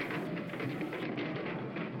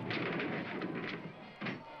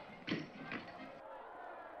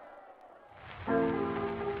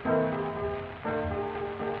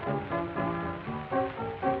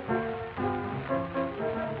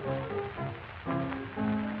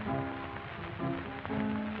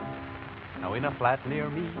 Now in a flat near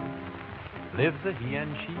me lives a he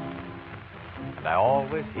and she, and I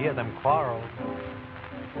always hear them quarrel.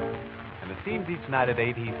 And it seems each night at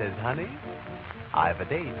 8 he says, honey, I've a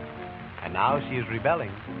date. And now she is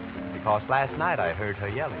rebelling, because last night I heard her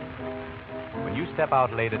yelling. When you step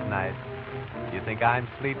out late at night, you think I'm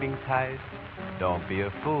sleeping tight? Don't be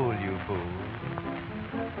a fool, you fool.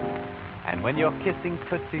 And when you're kissing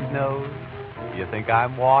Tootsie's nose, you think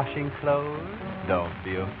I'm washing clothes? Don't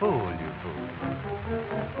be a fool, you fool.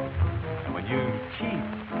 And when you cheat,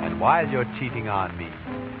 and while you're cheating on me,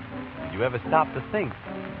 did you ever stop to think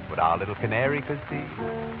what our little canary could see?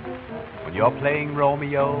 When you're playing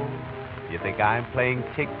Romeo, you think I'm playing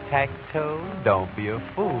tic-tac-toe? Don't be a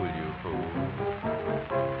fool, you fool.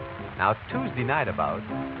 Now, Tuesday night about,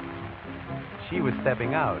 she was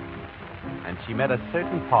stepping out, and she met a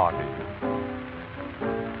certain party.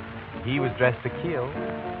 He was dressed to kill,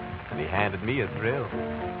 and he handed me a thrill.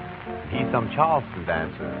 He's some Charleston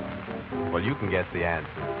dancer. Well, you can guess the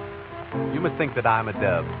answer. You must think that I'm a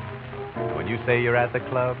dub. When you say you're at the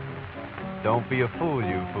club, don't be a fool,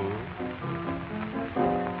 you fool.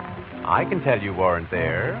 I can tell you weren't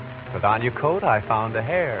there, 'cause on your coat I found a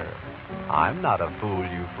hair. I'm not a fool,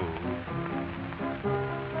 you fool.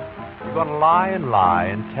 You're gonna lie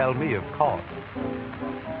and tell me, of course,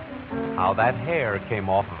 how that hair came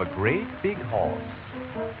off of a great big horse.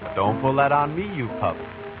 But don't pull that on me, you pup.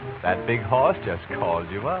 That big horse just called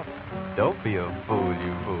you up. Don't be a fool,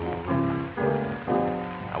 you fool.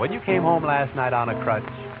 Now, when you came home last night on a crutch,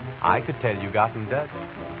 I could tell you got in Dutch.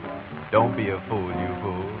 Don't be a fool, you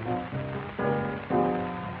fool.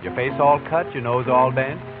 Your face all cut, your nose all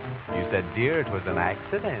bent. You said, dear, it was an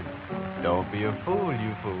accident. Don't be a fool,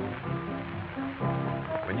 you fool.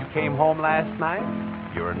 When you came home last night,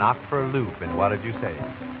 you were knocked for a loop, and what did you say?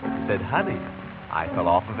 You said, honey, I fell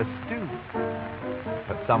off of a stoop.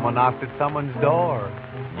 But someone knocked at someone's door.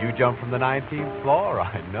 You jumped from the 19th floor.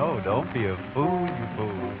 I know, don't be a fool, you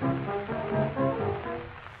fool.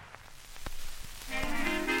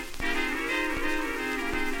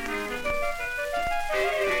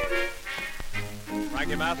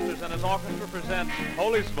 Frankie Masters and his orchestra present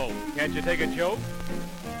Holy Smoke. Can't you take a joke?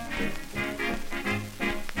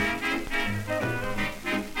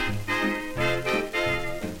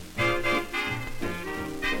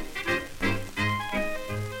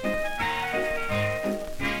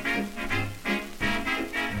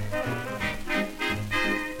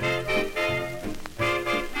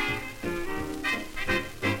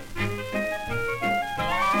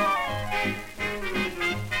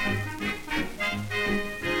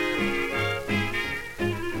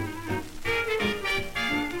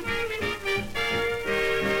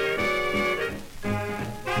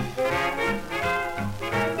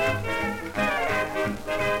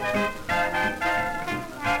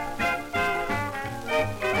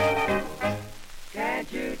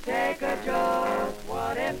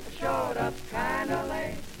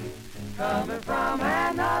 Coming from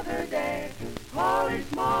another day, holy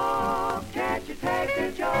smoke, can't you take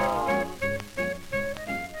a joke?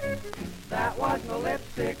 That was no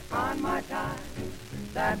lipstick on my tie,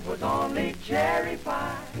 that was only cherry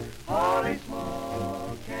pie. Holy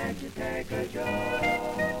smoke, can't you take a joke?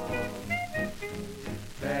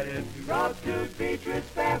 That if you wrote to Beatrice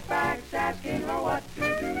Fairfax asking her what to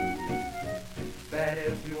do, that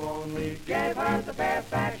if you only gave her the bare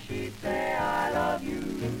facts, she'd say I love you.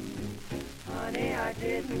 Honey, I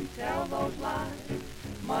didn't tell those lies.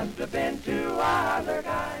 must have been two other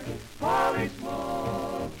guys. Holy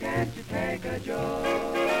smoke, can't you take a joke?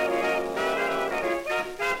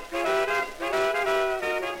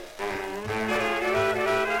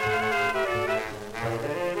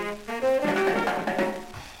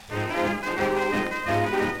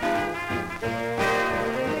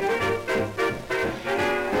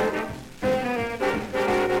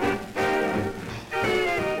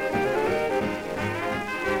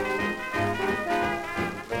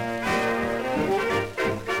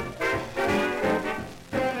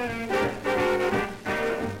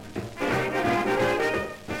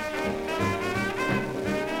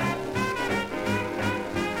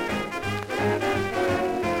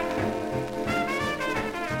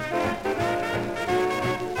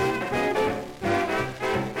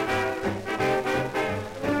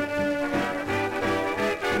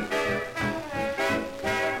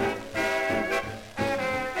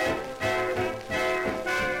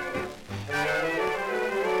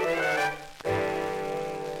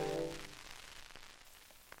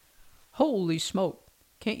 Holy smoke,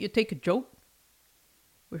 can't you take a joke?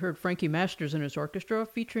 We heard Frankie Masters and his orchestra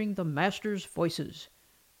featuring the Masters Voices,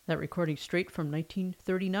 that recording straight from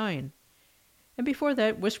 1939. And before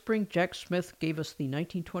that, Whispering Jack Smith gave us the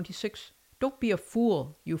 1926 Don't Be a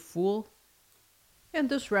Fool, You Fool. And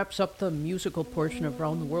this wraps up the musical portion of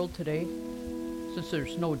Round the World today. Since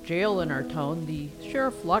there's no jail in our town, the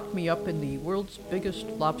sheriff locked me up in the world's biggest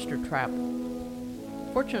lobster trap.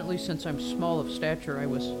 Fortunately, since I'm small of stature, I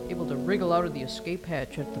was able to wriggle out of the escape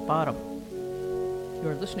hatch at the bottom.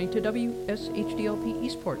 You're listening to WSHDLP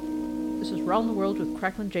Eastport. This is Round the World with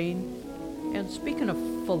Cracklin' Jane. And speaking of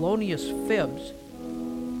felonious fibs,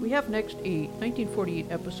 we have next a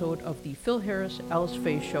 1948 episode of the Phil Harris Alice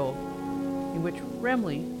Faye Show, in which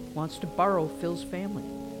Remley wants to borrow Phil's family.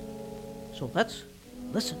 So let's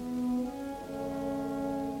listen.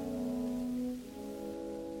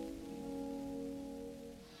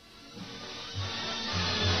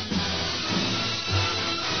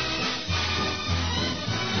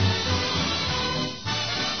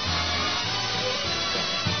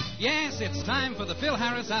 Yes, it's time for the Phil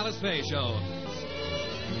Harris Alice Faye Show.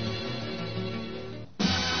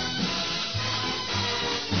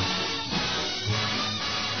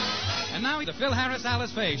 And now, the Phil Harris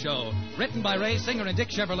Alice Faye Show, written by Ray Singer and Dick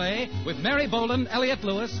Chevrolet, with Mary Boland, Elliott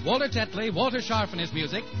Lewis, Walter Tetley, Walter Scharf in his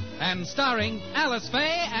music, and starring Alice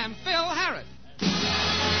Faye and Phil Harris.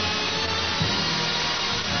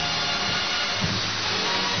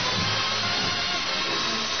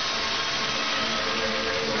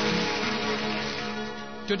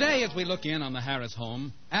 Today, as we look in on the Harris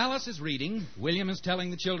home, Alice is reading, William is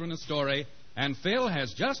telling the children a story, and Phil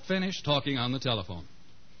has just finished talking on the telephone.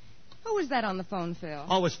 Who was that on the phone, Phil?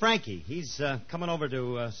 Oh, it was Frankie. He's coming over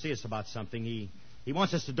to see us about something. He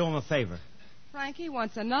wants us to do him a favor. Frankie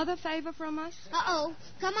wants another favor from us? Uh-oh.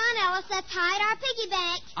 Come on, Alice. Let's hide our piggy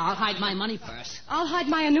bank. I'll hide my money first. I'll hide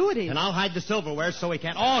my annuities. And I'll hide the silverware so he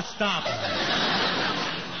can't... Oh, stop it.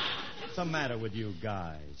 What's the matter with you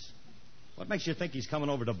guys? What makes you think he's coming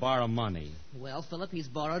over to borrow money? Well, Philip, he's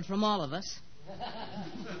borrowed from all of us.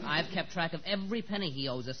 I've kept track of every penny he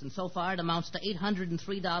owes us, and so far it amounts to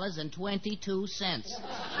 $803.22.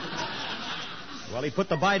 Well, he put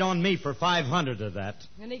the bite on me for $500 of that.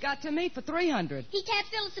 And he got to me for $300. He tapped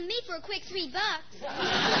Phyllis and me for a quick $3.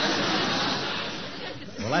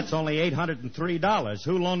 Well, that's only $803.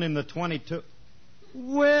 Who loaned him the 22?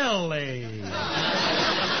 Willie!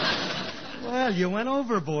 Well, you went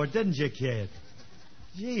overboard, didn't you, kid?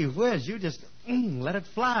 Gee whiz, you just let it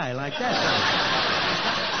fly like that.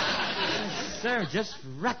 Yes, sir, just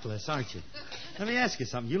reckless, aren't you? Let me ask you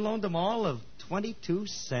something. You loaned them all of 22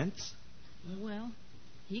 cents? Well,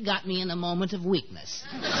 he got me in a moment of weakness.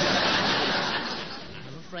 I'm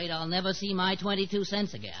afraid I'll never see my 22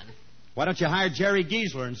 cents again. Why don't you hire Jerry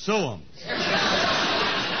Giesler and sue him?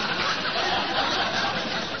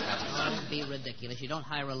 Be ridiculous. You don't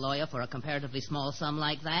hire a lawyer for a comparatively small sum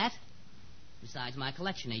like that. Besides, my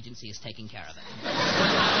collection agency is taking care of it.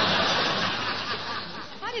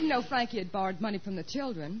 I didn't know Frankie had borrowed money from the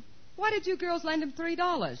children. Why did you girls lend him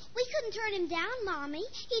 $3? We couldn't turn him down, Mommy.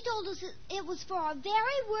 He told us it was for a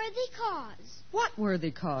very worthy cause. What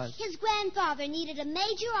worthy cause? His grandfather needed a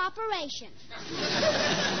major operation.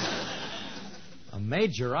 A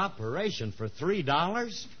major operation for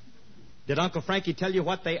 $3? Did Uncle Frankie tell you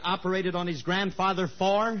what they operated on his grandfather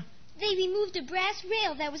for? They removed a brass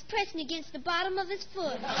rail that was pressing against the bottom of his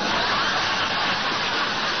foot.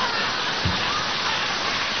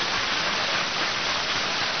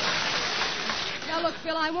 Now, Now, look,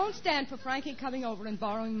 Phil, I won't stand for Frankie coming over and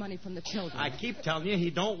borrowing money from the children. I keep telling you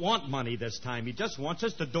he don't want money this time. He just wants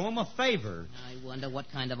us to do him a favor. I wonder what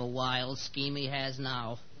kind of a wild scheme he has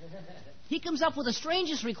now. He comes up with the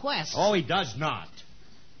strangest requests. Oh, he does not.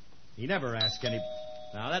 He never asks any...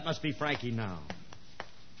 Now, that must be Frankie now.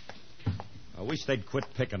 I wish they'd quit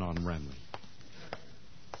picking on Remley.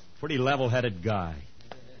 Pretty level-headed guy.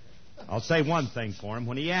 I'll say one thing for him.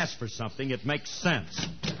 When he asks for something, it makes sense.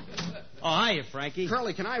 Oh, hiya, Frankie.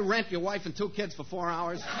 Curly, can I rent your wife and 2 kids for 4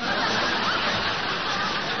 hours?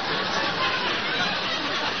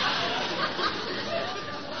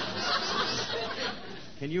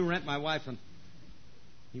 Can you rent my wife and...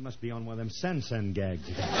 He must be on one of them send gags.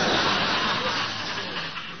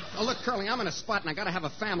 Oh, look, Curly, I'm in a spot and I gotta have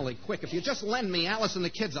a family quick. If you just lend me Alice and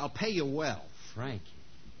the kids, I'll pay you well. Frankie.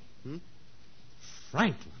 Hmm?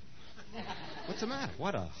 Franklin. What's the matter?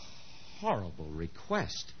 What a horrible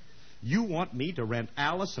request. You want me to rent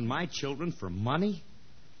Alice and my children for money?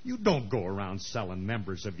 You don't go around selling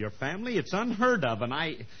members of your family. It's unheard of, and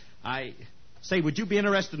I... Say, would you be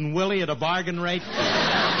interested in Willie at a bargain rate?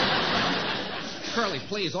 Curly,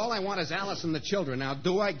 please, all I want is Alice and the children. Now,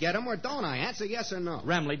 do I get them or don't I? Answer yes or no.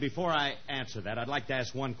 Remley, before I answer that, I'd like to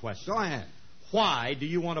ask one question. Go ahead. Why do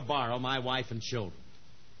you want to borrow my wife and children?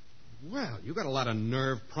 Well, you got a lot of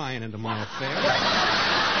nerve prying into my affair.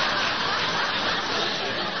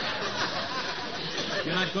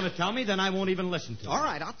 You're not going to tell me? Then I won't even listen to you. All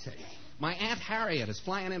right, I'll tell you. My Aunt Harriet is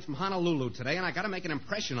flying in from Honolulu today, and I got to make an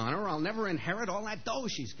impression on her, or I'll never inherit all that dough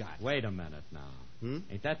she's got. Wait a minute now.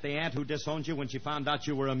 Ain't that the aunt who disowned you when she found out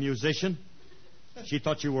you were a musician? She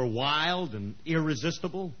thought you were wild and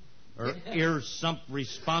irresistible? Or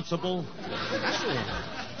responsible? That's the one.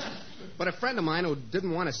 But a friend of mine who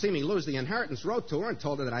didn't want to see me lose the inheritance wrote to her and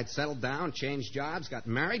told her that I'd settled down, changed jobs, got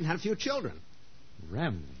married, and had a few children.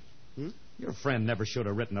 Remley. Your friend never should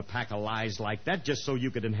have written a pack of lies like that just so you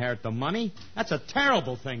could inherit the money. That's a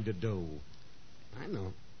terrible thing to do. I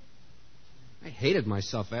know. I hated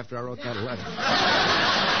myself after I wrote that letter.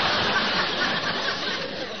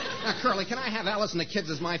 Now, Curly, can I have Alice and the kids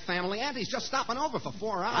as my family? Auntie's just stopping over for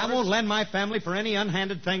 4 hours. I won't lend my family for any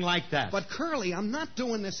unhanded thing like that. But, Curly, I'm not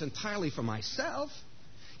doing this entirely for myself.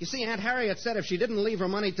 You see, Aunt Harriet said if she didn't leave her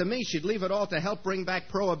money to me, she'd leave it all to help bring back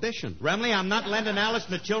Prohibition. Remley, I'm not lending Alice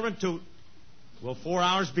and the children to... Will 4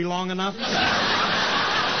 hours be long enough?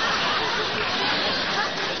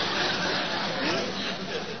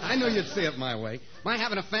 I knew you'd see it my way. My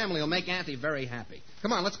having a family will make Auntie very happy.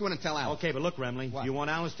 Come on, let's go in and tell Alice. Okay, but look, Remley, what? You want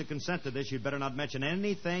Alice to consent to this, you'd better not mention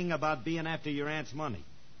anything about being after your aunt's money.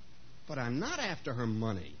 But I'm not after her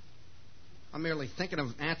money. I'm merely thinking of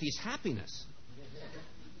Auntie's happiness.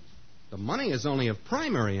 The money is only of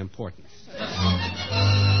primary importance.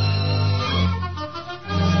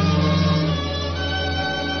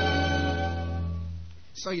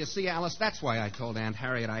 So you see, Alice, that's why I told Aunt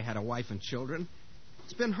Harriet I had a wife and children.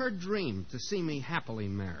 It's been her dream to see me happily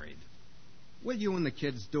married. Will you and the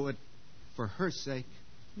kids do it for her sake?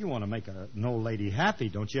 You want to make an old lady happy,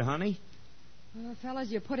 don't you, honey? Well, fellas,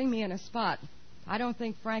 you're putting me in a spot. I don't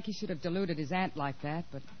think Frankie should have deluded his aunt like that,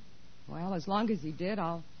 but, well, as long as he did,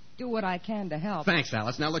 I'll do what I can to help. Thanks,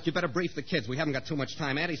 Alice. Now, look, you better brief the kids. We haven't got too much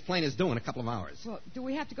time. Auntie's plane is due in a couple of hours. Well, do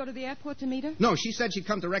we have to go to the airport to meet her? No, she said she'd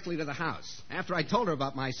come directly to the house. After I told her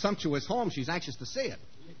about my sumptuous home, she's anxious to see it.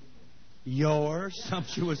 Your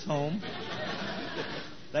sumptuous home?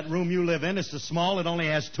 That room you live in is so small it only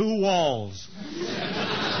has 2 walls.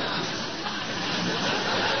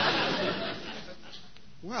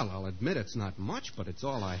 Well, I'll admit it's not much, but it's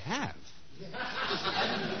all I have.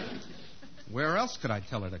 Where else could I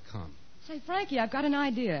tell her to come? Say, Frankie, I've got an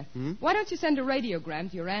idea. Why don't you send a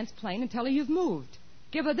radiogram to your aunt's plane and tell her you've moved?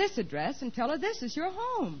 Give her this address and tell her this is your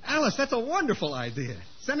home. Alice, that's a wonderful idea.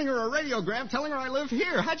 Sending her a radiogram telling her I live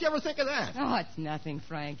here. How'd you ever think of that? Oh, it's nothing,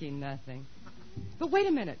 Frankie, nothing. But wait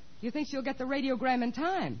a minute. You think she'll get the radiogram in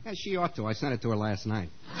time? Yeah, she ought to. I sent it to her last night.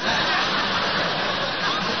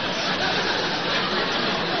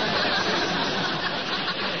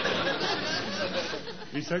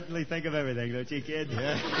 You certainly think of everything, don't you, kid?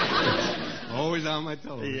 Yeah. Always on my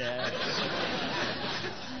toes. Yeah.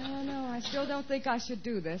 No, I still don't think I should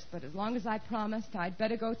do this, but as long as I promised, I'd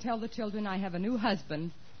better go tell the children I have a new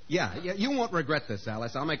husband. Yeah, you won't regret this,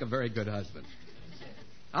 Alice. I'll make a very good husband.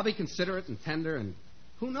 I'll be considerate and tender, and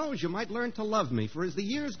who knows, you might learn to love me, for as the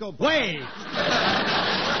years go by... Wait!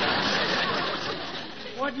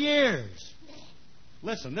 What years?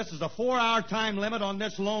 Listen, this is a 4-hour time limit on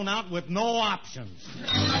this loan out with no options.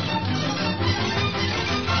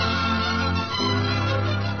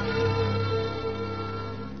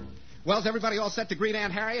 Well, is everybody all set to greet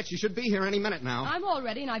Aunt Harriet? She should be here any minute now. I'm all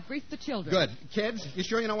ready, and I've briefed the children. Good. Kids, you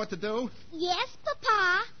sure you know what to do? Yes,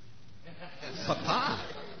 Papa. Papa?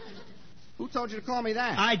 Who told you to call me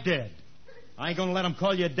that? I did. I ain't gonna let him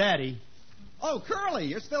call you Daddy. Oh, Curly,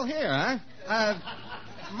 you're still here, huh?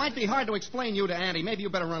 Might be hard to explain you to Auntie. Maybe you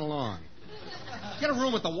better run along. Get a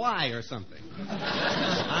room at the Y or something.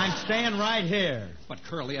 I'm staying right here. But,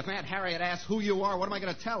 Curly, if Aunt Harriet asks who you are, what am I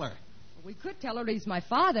going to tell her? We could tell her he's my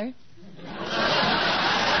father.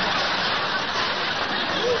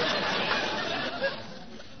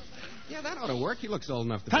 Yeah, that ought to work. He looks old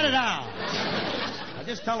enough to Cut be... it out! Now,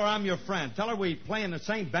 just tell her I'm your friend. Tell her we play in the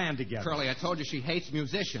same band together. Curly, I told you she hates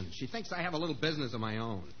musicians. She thinks I have a little business of my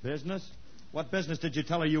own. Business? What business did you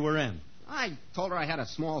tell her you were in? I told her I had a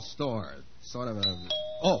small store. Sort of a...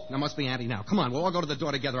 Oh, that must be Auntie now. Come on, we'll all go to the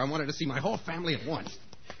door together. I want her to see my whole family at once.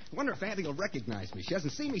 I wonder if Auntie will recognize me. She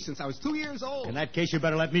hasn't seen me since I was 2 years old. In that case, you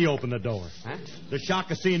better let me open the door. Huh? The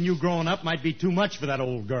shock of seeing you growing up might be too much for that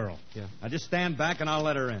old girl. Yeah. Now just stand back and I'll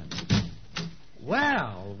let her in.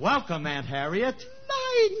 Well, welcome, Aunt Harriet.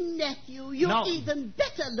 My nephew, you're No. even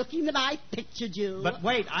better looking than I pictured you. But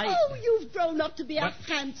wait, Oh, you've grown up to be a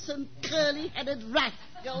handsome, curly-headed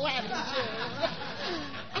rascal, haven't you?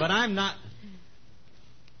 But I'm not...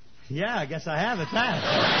 Yeah, I guess I have at that.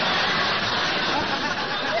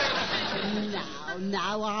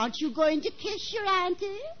 Now, aren't you going to kiss your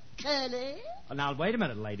auntie, Curly? Now, wait a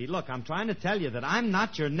minute, lady. Look, I'm trying to tell you that I'm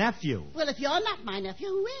not your nephew. Well, if you're not my nephew,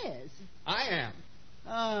 who is? I am.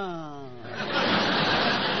 Oh.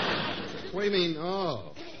 What do you mean,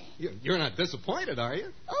 oh? You're not disappointed, are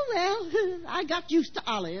you? Oh, well, I got used to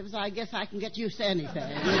olives. I guess I can get used to anything.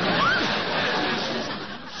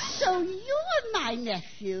 So you're my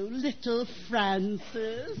nephew, little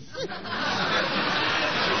Francis.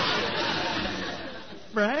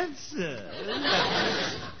 Francis.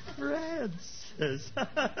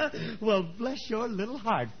 Well, bless your little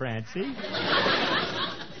heart, Francie.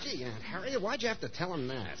 Gee, Aunt Harriet, why'd you have to tell him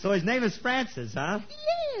that? So his name is Francis, huh?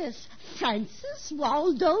 Yes, Francis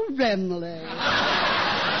Waldo Remley.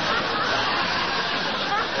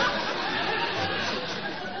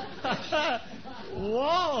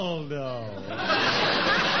 Waldo.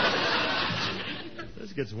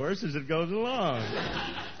 This gets worse as it goes along.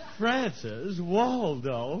 Francis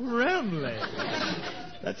Waldo Remley.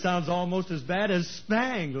 That sounds almost as bad as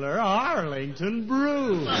Spangler Arlington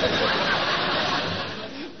Brew.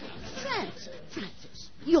 Francis,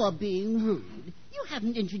 you're being rude. You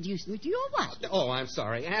haven't introduced me to your wife. Oh, I'm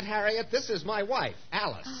sorry. Aunt Harriet, this is my wife,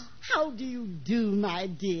 Alice. How do you do, my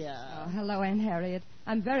dear? Oh, hello, Aunt Harriet.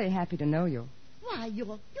 I'm very happy to know you. Why,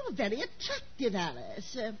 you're very attractive,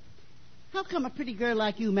 Alice. How come a pretty girl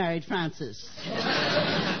like you married Francis?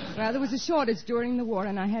 Well, there was a shortage during the war,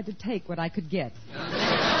 and I had to take what I could get.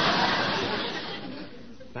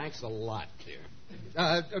 Thanks a lot, dear.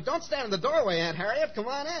 Don't stand in the doorway, Aunt Harriet. Come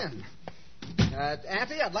on in.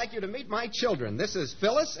 Auntie, I'd like you to meet my children. This is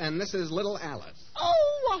Phyllis, and this is little Alice.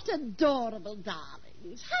 Oh, what adorable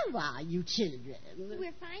darlings. How are you, children?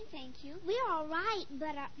 We're fine, thank you. We're all right,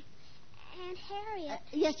 but, Aunt Harriet.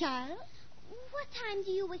 Yes, child? What time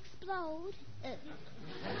do you explode?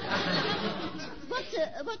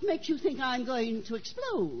 What makes you think I'm going to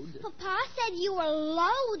explode? Papa said you were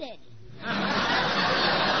loaded.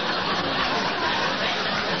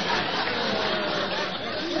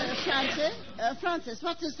 Francis,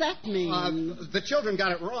 what does that mean? The children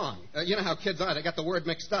got it wrong. You know how kids are. They got the word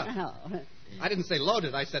mixed up. Oh. I didn't say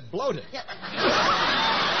loaded. I said bloated. Yeah.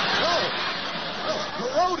 No,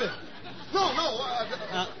 corroded.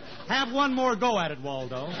 No. Have one more go at it,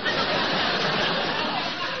 Waldo.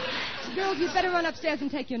 Girls, you'd better run upstairs and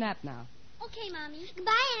take your nap now. Okay, Mommy.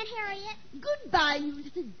 Goodbye, Aunt Harriet. Goodbye, you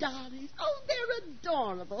little darlings. Oh, they're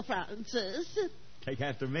adorable, Francis. Take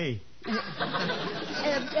after me. By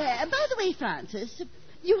the way, Francis,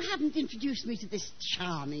 you haven't introduced me to this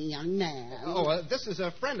charming young man. Oh, this is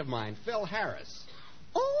a friend of mine, Phil Harris.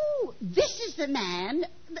 Oh, this is the man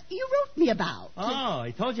that you wrote me about. Oh,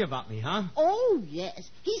 he told you about me, huh? Oh, yes.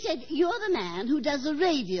 He said you're the man who does a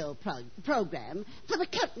radio program for the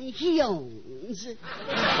company he owns.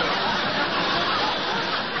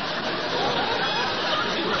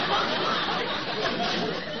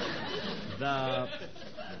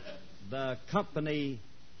 The company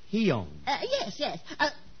he owns. Yes.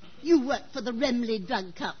 You work for the Remley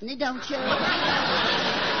Drug Company, don't you?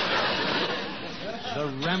 The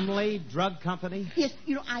Remley Drug Company? Yes,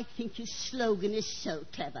 I think his slogan is so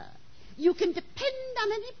clever. You can depend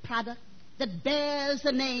on any product that bears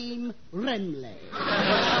the name Remley.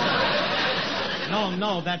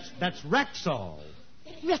 No, that's Rexall.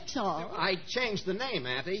 Rexall? I changed the name,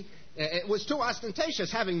 Auntie. It was too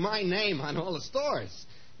ostentatious having my name on all the stores.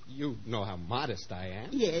 You know how modest I am.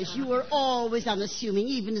 Yes, you were always unassuming,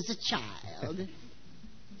 even as a child.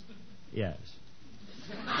 Yes.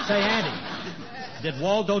 Say, Andy, did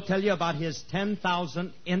Waldo tell you about his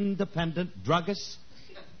 10,000 independent druggists?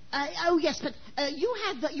 Oh, yes, but you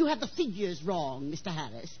have the figures wrong, Mr.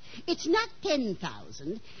 Harris. It's not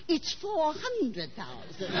 10,000. It's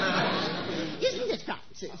 400,000. Isn't it,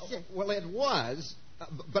 Francis? Well, it was.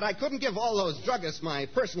 But I couldn't give all those druggists my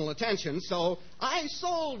personal attention, so I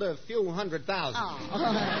sold a few 100,000.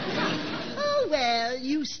 Oh, well,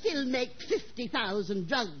 you still make 50,000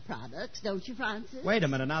 drug products, don't you, Francis? Wait a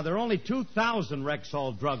minute. Now, there are only 2,000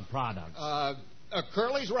 Rexall drug products.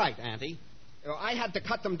 Curly's right, Auntie. I had to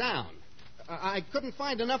cut them down. I couldn't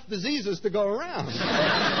find enough diseases to go around.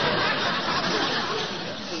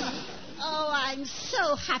 Oh, I'm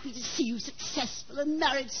so happy to see you successful and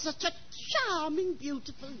married to such a charming,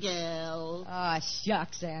 beautiful girl. Ah,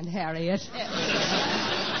 shucks, Aunt Harriet. Do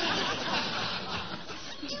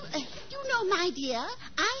you know, my dear,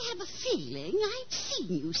 I have a feeling I've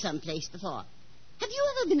seen you someplace before. Have you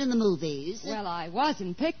ever been in the movies? Well, I was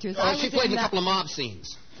in pictures. She played in a couple of mob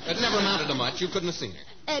scenes. It never amounted to much. You couldn't have seen her.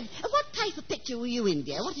 What type of picture were you in,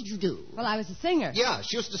 dear? What did you do? Well, I was a singer. Yeah,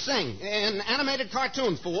 she used to sing in animated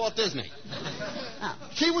cartoons for Walt Disney. Oh.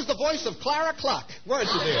 She was the voice of Clara Cluck. Weren't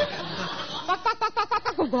you, dear?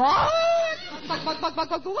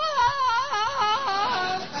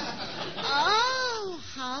 Oh,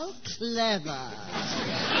 how clever.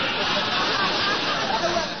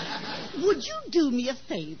 Would you do me a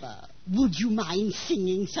favor? Would you mind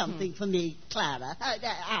singing something for me, Clara?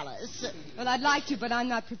 Alice? Well, I'd like to, but I'm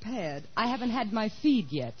not prepared. I haven't had my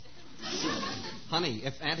feed yet. Honey,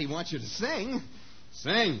 if Auntie wants you to sing,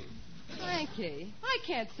 sing. Frankie, I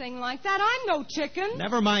can't sing like that. I'm no chicken.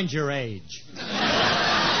 Never mind your age.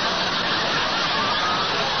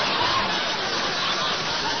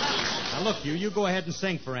 Now, look, you go ahead and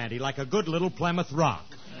sing for Auntie like a good little Plymouth Rock.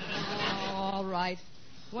 Oh, all right.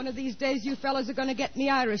 One of these days, you fellas are going to get me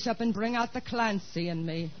Irish up and bring out the Clancy in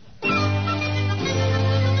me.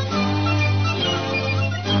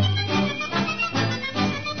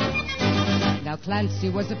 Now, Clancy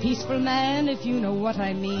was a peaceful man, if you know what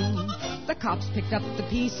I mean. The cops picked up the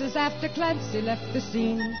pieces after Clancy left the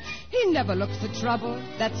scene. He never looked for trouble,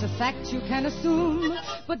 that's a fact you can assume.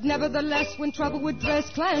 But nevertheless, when trouble would press,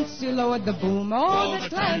 Clancy lowered the boom. Oh, that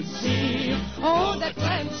Clancy, oh, that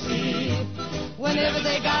Clancy. Whenever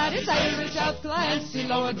they got his Irish out, Clancy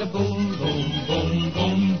lowered the boom. Boom, boom,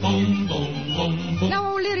 boom, boom, boom, boom, boom.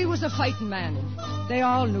 Now, O'Leary was a fighting man. They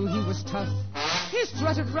all knew he was tough. He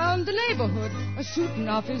strutted round the neighborhood, a-shooting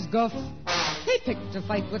off his guff. He picked a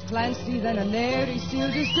fight with Clancy, then and there he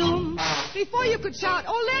sealed his doom. Before you could shout,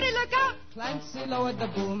 "Oh, Larry, look out!" Clancy lowered the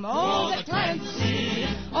boom. Oh, that Clancy,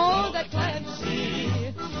 oh, that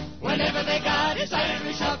Clancy. Whenever they got his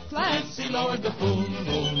Irish up, Clancy lowered the boom,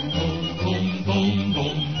 boom, boom, boom, boom,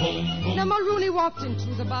 boom, boom. Now Mulrooney walked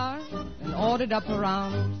into the bar and ordered up a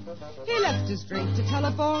round. He left his drink to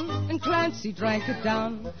telephone, and Clancy drank it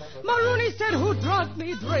down. Mulrooney said, "Who drunk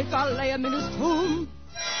me drink? I'll lay him in his tomb."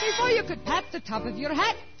 Before you could pat the top of your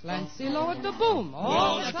hat, Clancy lowered the boom.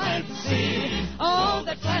 Oh, the Clancy, oh,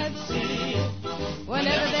 the Clancy.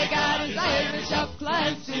 Whenever they got his Irish up,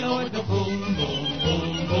 Clancy lowered the boom, boom,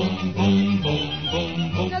 boom, boom, boom, boom,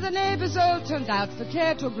 boom, boom. Now the neighbors all turned out for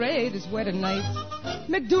care to grade his wedding night.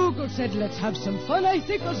 McDougal said, "Let's have some fun. I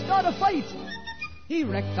think we'll start a fight." He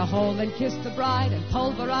wrecked the hall and kissed the bride and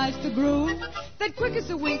pulverized the groom. Then quick as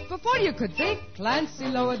a wink, before you could think, Clancy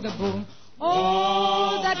lowered the boom.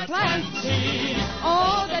 Oh, that Clancy,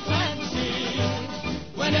 oh, that Clancy.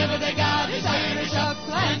 Whenever they got his Irish up,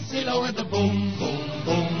 Clancy lowered the boom, boom,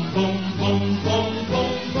 boom, boom, boom, boom,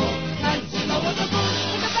 boom, boom. Clancy lowered the boom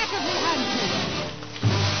in the back of his hand.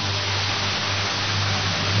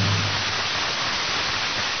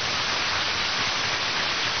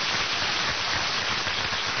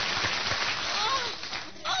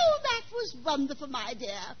 Oh, that was wonderful, my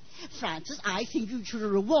dear. Francis, I think you should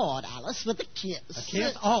reward Alice with a kiss. A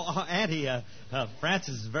kiss? Oh, Auntie,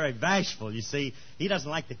 Francis is very bashful. You see, he doesn't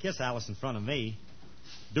like to kiss Alice in front of me.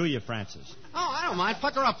 Do you, Francis? Oh, I don't mind.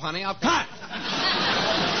 Pucker up, honey. I'll... Cut!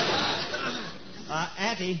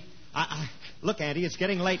 Auntie, look, Auntie, it's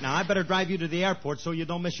getting late now. I better drive you to the airport so you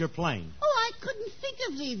don't miss your plane. Oh, I couldn't think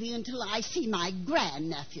of leaving until I see my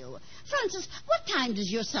grandnephew. Francis, what time does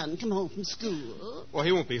your son come home from school? Well,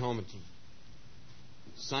 he won't be home until...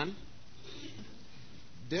 Son?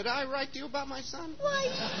 Did I write to you about my son? Why,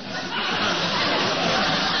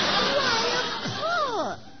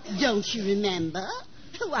 of course. Don't you remember?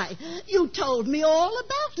 Why, you told me all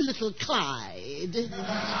about little Clyde.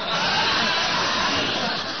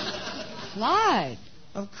 Clyde?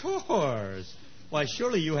 Of course. Why,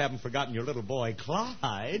 surely you haven't forgotten your little boy,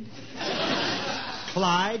 Clyde.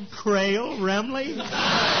 Clyde Crail Remley?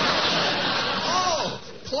 Oh,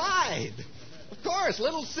 Clyde. Of course,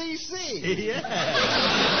 little C.C. Yeah.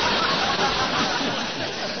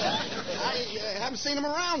 I haven't seen him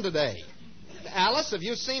around today. Alice, have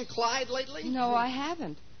you seen Clyde lately? No, I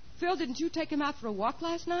haven't. Phil, didn't you take him out for a walk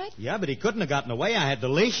last night? Yeah, but he couldn't have gotten away. I had the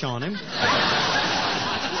leash on him.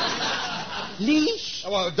 Leash?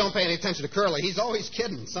 Oh, well, don't pay any attention to Curly. He's always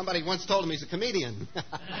kidding. Somebody once told him he's a comedian.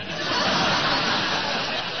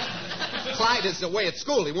 Clyde is away at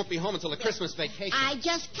school. He won't be home until the Christmas vacation. I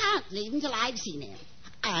just can't leave until I've seen him.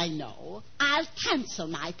 I know. I'll cancel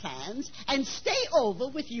my plans and stay over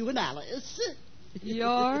with you and Alice.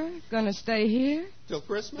 You're gonna stay here? Till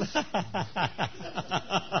Christmas? Oh,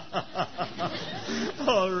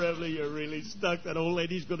 Remley, you're really stuck. That old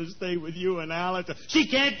lady's going to stay with you and Alice. She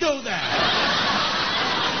can't do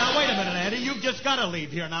that. Now, wait a minute, Andy. You've just got to leave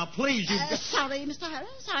here now. Please, Sorry, Mr.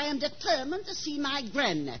 Harris. I am determined to see my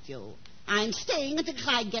grandnephew. I'm staying until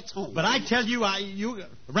Clyde gets home. But I tell you,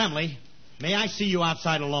 Remley, may I see you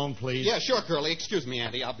outside alone, please? Yeah, sure, Curly. Excuse me,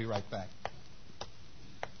 Andy. I'll be right back.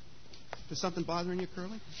 Is something bothering you,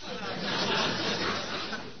 Curly?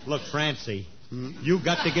 Look, Francie, you've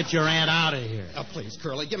got to get your aunt out of here. Oh, please,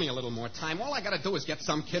 Curly, give me a little more time. All I got to do is get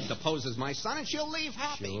some kid to pose as my son, and she'll leave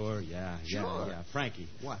happy. Sure. Frankie,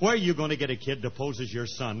 what? Where are you going to get a kid to pose as your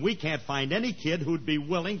son? We can't find any kid who'd be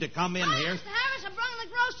willing to come in here. Mr. Harris, I brought the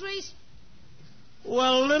groceries.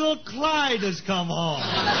 Well, little Clyde has come home.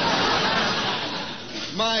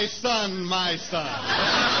 My son, my son.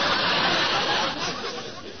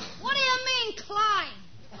 What do you mean, Clyde?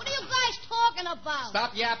 What are you guys talking about?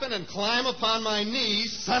 Stop yapping and climb upon my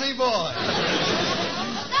knees, sonny boy.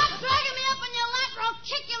 Stop dragging me up on your lap or I'll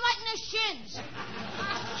kick you right in the shins.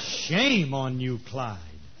 Shame on you, Clyde.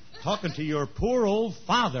 Talking to your poor old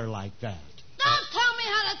father like that. Don't tell me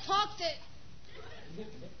how to talk to...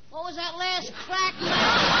 What was that last crack?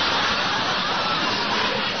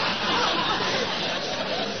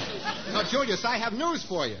 Now, Julius, I have news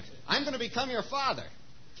for you. I'm going to become your father.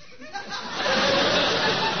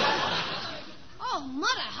 Oh,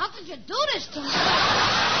 Mother, how could you do this to me?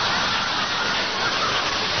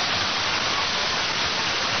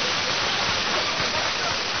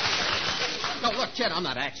 No, look, kid, I'm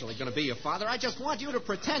not actually going to be your father. I just want you to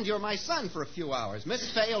pretend you're my son for a few hours. Miss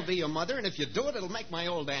Fay will be your mother, and if you do it, it'll make my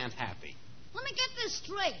old aunt happy. Let me get this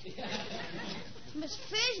straight. Miss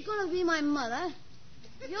Fay's going to be my mother,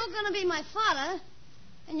 you're going to be my father,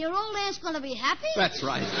 and your old aunt's going to be happy? That's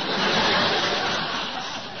right.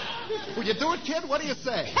 Will you do it, kid? What do you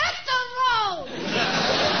say? Hit the road!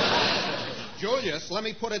 Julius, let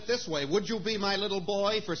me put it this way. Would you be my little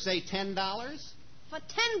boy for, say, $10? For $10,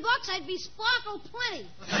 I'd be sparkle plenty.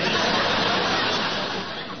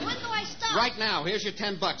 When do I stop? Right now. Here's your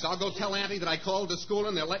 $10. I'll go tell Auntie that I called the school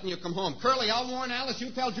and they're letting you come home. Curly, I'll warn Alice. You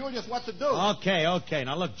tell Julius what to do. Okay.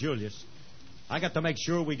 Now, look, Julius. I got to make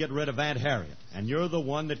sure we get rid of Aunt Harriet, and you're the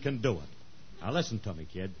one that can do it. Now, listen to me,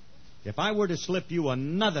 kid. If I were to slip you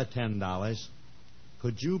another $10,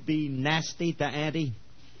 could you be nasty to Auntie?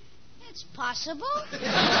 It's possible.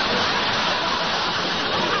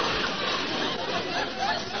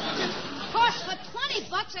 Of course, for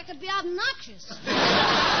 $20, I could be obnoxious.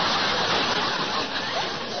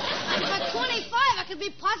 And for $25, I could be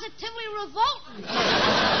positively revolting.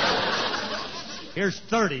 Here's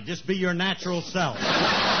 30. Just be your natural self.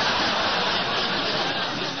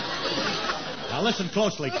 Now, listen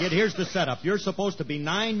closely, kid. Here's the setup. You're supposed to be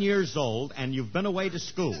 9 years old, and you've been away to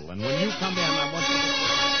school. And when you come in, I want to...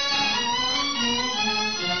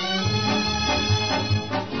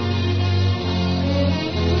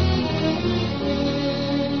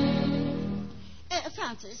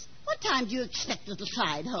 Francis, what time do you expect little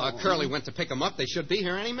Clyde home? Curly went to pick him up. They should be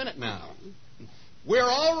here any minute now. We're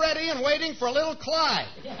all ready and waiting for little Clyde.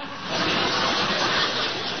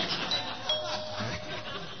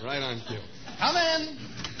 Right on cue. Come in.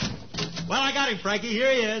 Well, I got him, Frankie.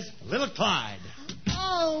 Here he is. Little Clyde.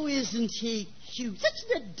 Oh, isn't he cute? Such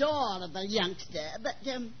an adorable youngster. But,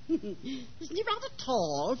 isn't he rather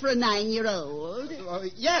tall for a 9-year-old?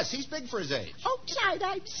 Yes, he's big for his age. Oh, Clyde,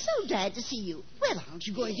 I'm so glad to see you. Well, aren't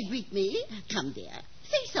you going to greet me? Come, dear.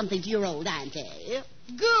 Say something to your old auntie.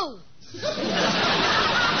 Goo.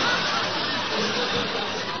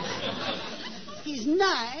 He's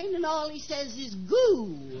 9, and all he says is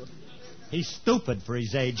goo. He's stupid for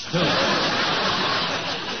his age, too.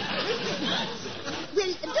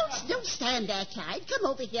 Well, don't stand stand there, Clyde. Come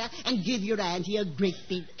over here and give your auntie a great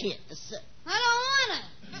big kiss. I don't want it.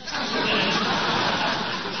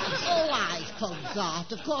 Oh, I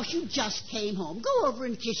forgot. Of course, you just came home. Go over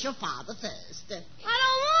and kiss your father first. I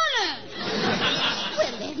don't want it.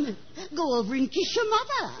 Well, then, go over and kiss your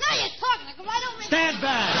mother. Now you're talking like right over. Stand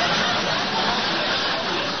back!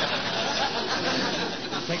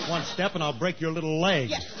 Take one step and I'll break your little leg.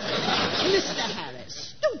 Yes. Mr.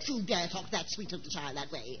 Harris, don't you dare talk that sweet little child that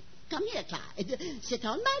way. Come here, Clyde. Sit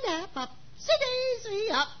on my lap. Up. See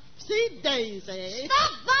Daisy. Up. See Daisy.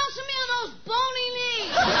 Stop bouncing me on those bony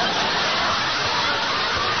knees.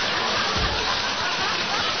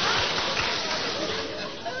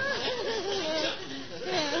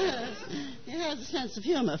 He has a sense of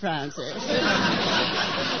humor, Francis.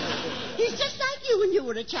 He's just like you when you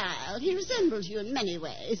were a child. He resembles you in many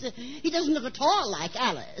ways. He doesn't look at all like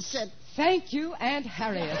Alice. Thank you, Aunt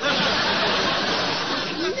Harriet.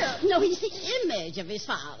 No, he's the image of his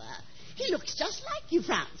father. He looks just like you,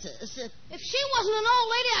 Francis. If she wasn't an old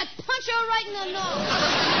lady, I'd punch her right in the nose.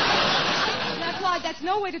 Now, Clyde, that's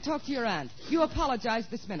no way to talk to your aunt. You apologize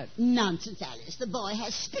this minute. Nonsense, Alice. The boy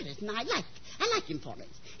has spirit, and I like him for it.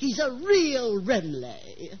 He's a real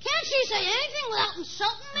Remley. Can't she say anything without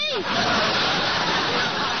insulting me?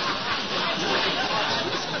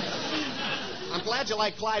 I'm glad you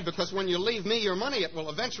like Clyde, because when you leave me your money, it will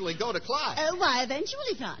eventually go to Clyde. Why,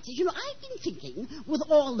 eventually, Francis. You know, I've been thinking, with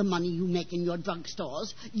all the money you make in your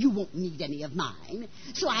drugstores, you won't need any of mine.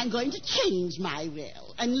 So I'm going to change my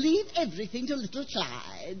will and leave everything to little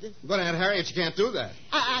Clyde. But, Aunt Harriet, you can't do that.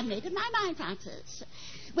 I made up my mind, Francis.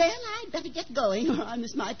 Well, I'd better get going or I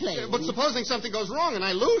miss my plane. But supposing something goes wrong and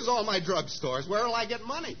I lose all my drugstores, where will I get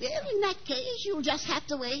money? Well, in that case, you'll just have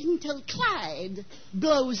to wait until Clyde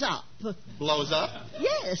blows up. Blows up?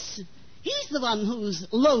 Yes. He's the one who's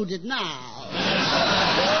loaded now.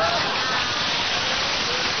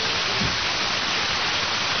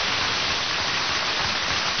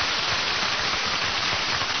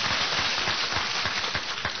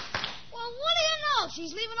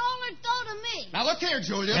 She's leaving all her dough to me. Now, look here,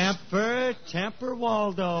 Julius. Temper,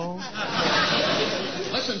 Waldo.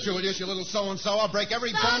 Listen, Julius, you little so-and-so, I'll break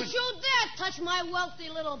every bone... Don't you dare touch my wealthy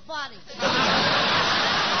little body.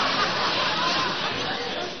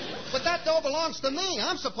 But that dough belongs to me.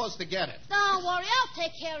 I'm supposed to get it. Don't worry, I'll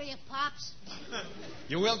take care of you, Pops.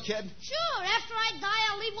 You will, kid? Sure, after I die,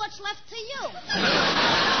 I'll leave what's left to you. When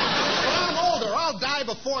I'm older, I'll die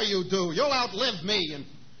before you do. You'll outlive me and...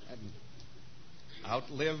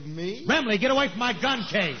 Outlive me? Remley, get away from my gun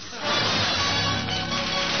case.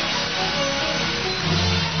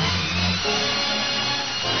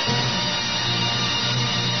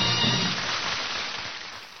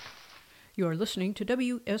 You are listening to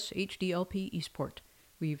WSHDLP Eastport.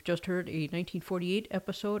 We've just heard a 1948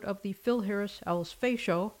 episode of the Phil Harris Alice Faye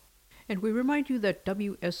Show, and we remind you that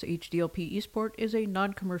WSHDLP Eastport is a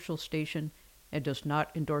non-commercial station and does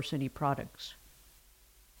not endorse any products.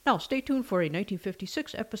 Now, stay tuned for a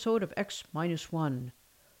 1956 episode of X-1,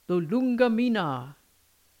 The Lungamina.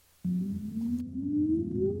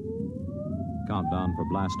 Countdown for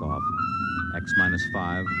blast off.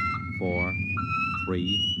 X-5, 4,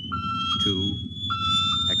 3, 2,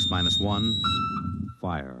 X-1,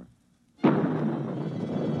 fire.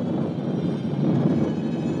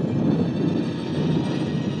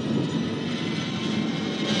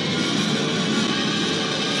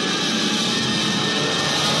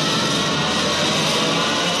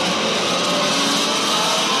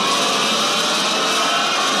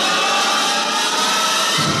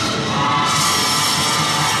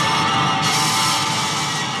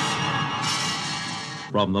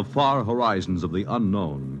 From the far horizons of the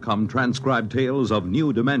unknown come transcribed tales of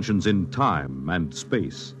new dimensions in time and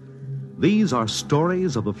space. These are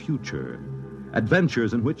stories of the future,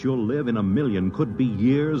 adventures in which you'll live in a million, could be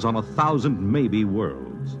years, on 1,000 maybe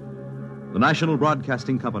worlds. The National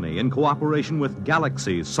Broadcasting Company, in cooperation with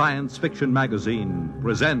Galaxy Science Fiction Magazine,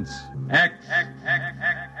 presents X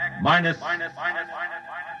minus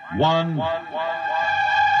 1.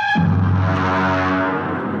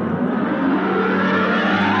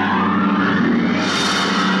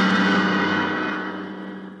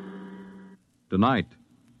 Tonight,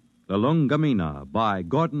 The Lungamina by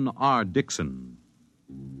Gordon R. Dixon.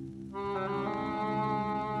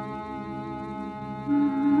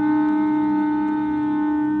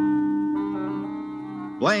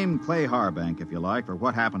 Blame Clay Harbank, if you like, for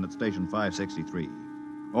what happened at Station 563.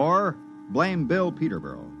 Or blame Bill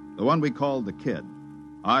Peterborough, the one we called the Kid.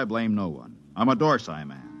 I blame no one. I'm a Dorsai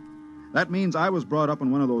man. That means I was brought up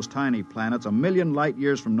on one of those tiny planets a million light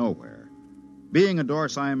years from nowhere. Being a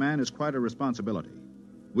Dorsai man is quite a responsibility.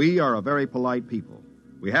 We are a very polite people.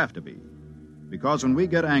 We have to be. Because when we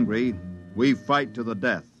get angry, we fight to the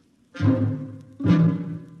death.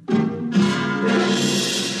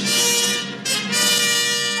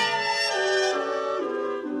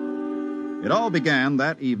 It all began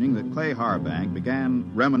that evening that Clay Harbank began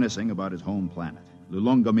reminiscing about his home planet,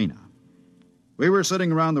 Lulungamina. We were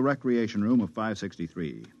sitting around the recreation room of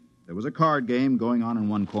 563. There was a card game going on in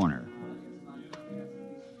one corner.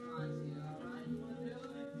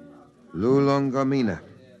 Lulungamina.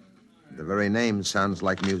 The very name sounds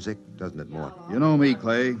like music, doesn't it, Mort? You know me,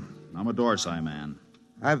 Clay. I'm a Dorsai man.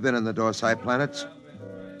 I've been in the Dorsai planets.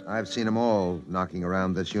 I've seen them all knocking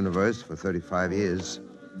around this universe for 35 years.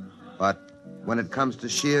 But when it comes to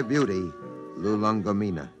sheer beauty,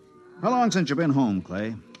 Lulungamina. How long since you've been home,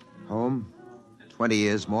 Clay? Home? 20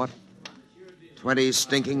 years, Mort. 20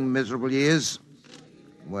 stinking, miserable years.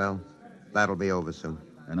 Well, that'll be over soon.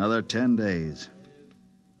 Another 10 days.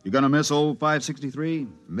 You gonna miss old 563?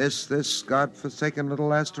 Miss this godforsaken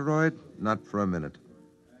little asteroid? Not for a minute.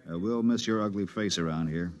 We'll miss your ugly face around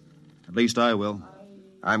here. At least I will.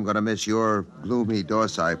 I'm gonna miss your gloomy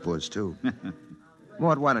Dorsai puss, too.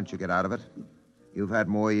 Mort, why don't you get out of it? You've had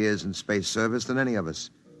more years in space service than any of us.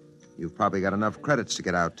 You've probably got enough credits to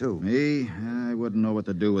get out, too. Me? I wouldn't know what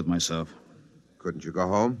to do with myself. Couldn't you go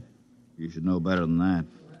home? You should know better than that.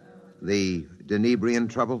 The Denebrian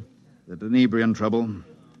trouble? The Denebrian trouble?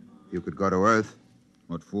 You could go to Earth.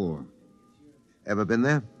 What for? Ever been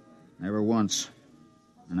there? Never once.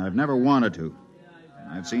 And I've never wanted to.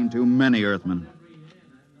 I've seen too many Earthmen.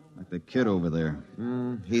 Like the kid over there.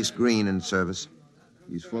 He's green in service.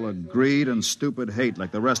 He's full of greed and stupid hate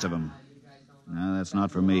like the rest of them. No, that's not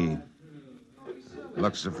for me.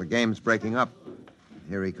 Looks as if the game's breaking up.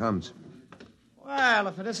 Here he comes. Well,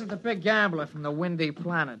 if it isn't the big gambler from the windy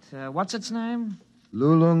planet. What's its name?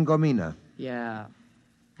 Lulungamina. Yeah.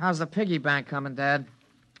 How's the piggy bank coming, Dad?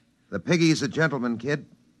 The piggy's a gentleman, kid.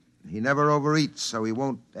 He never overeats, so he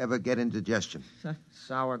won't ever get indigestion.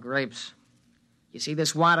 Sour grapes. You see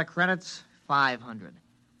this wad of credits? 500.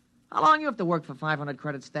 How long you have to work for 500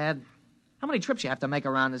 credits, Dad? How many trips you have to make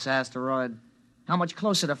around this asteroid? How much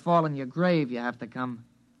closer to falling your grave you have to come?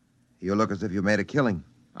 You look as if you made a killing.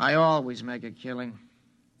 I always make a killing.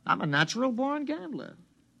 I'm a natural-born gambler.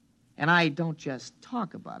 And I don't just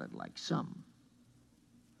talk about it like some.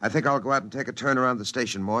 I think I'll go out and take a turn around the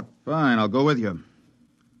station, Mort. Fine, I'll go with you.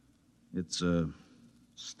 It's,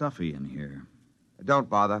 stuffy in here. Don't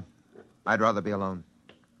bother. I'd rather be alone.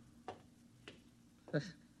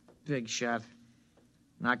 Big shot.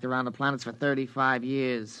 Knocked around the planets for 35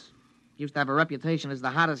 years. Used to have a reputation as the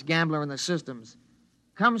hottest gambler in the systems.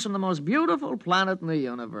 Comes from the most beautiful planet in the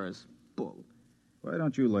universe. Bull. Why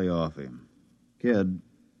don't you lay off him? Kid,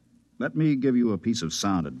 let me give you a piece of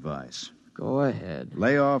sound advice. Go ahead.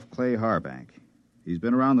 Lay off Clay Harbank. He's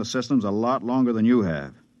been around the systems a lot longer than you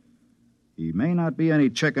have. He may not be any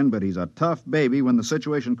chicken, but he's a tough baby when the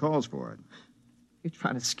situation calls for it. You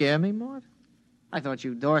trying to scare me, Mort? I thought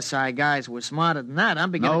you Dorsai guys were smarter than that.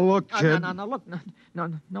 I'm beginning... No, look, kid. No, look.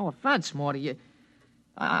 No offense, Morty.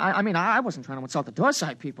 I mean, I wasn't trying to insult the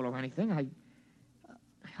Dorsai people or anything.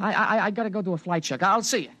 I got to go do a flight check. I'll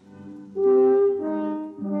see you.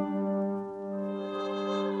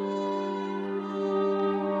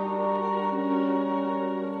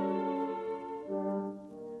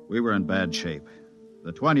 We were in bad shape.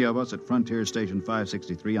 The 20 of us at Frontier Station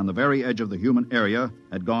 563 on the very edge of the human area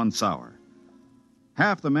had gone sour.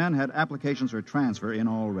 Half the men had applications for transfer in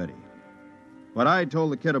already. But I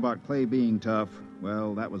told the kid about Clay being tough.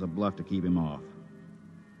 Well, that was a bluff to keep him off.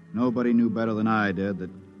 Nobody knew better than I did that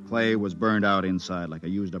Clay was burned out inside like a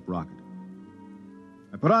used-up rocket.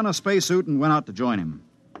 I put on a spacesuit and went out to join him.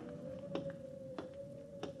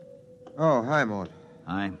 Oh, hi, Mort.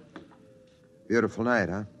 Hi. Beautiful night,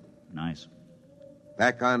 huh? Nice.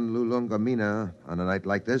 Back on Lulungamina, on a night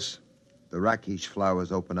like this, the rakish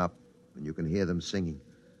flowers open up, and you can hear them singing.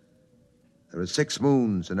 There are 6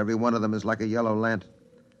 moons, and every one of them is like a yellow lantern.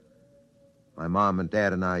 My mom and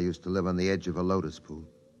Dad and I used to live on the edge of a lotus pool.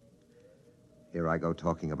 Here I go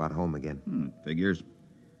talking about home again. Figures.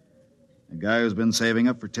 A guy who's been saving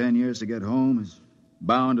up for 10 years to get home is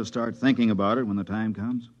bound to start thinking about it when the time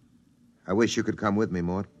comes. I wish you could come with me,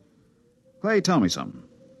 Mort. Clay, tell me something.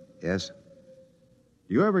 Yes?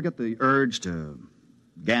 Do you ever get the urge to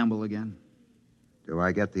gamble again? Do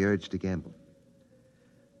I get the urge to gamble?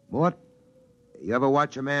 Mort, you ever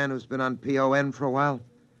watch a man who's been on PON for a while?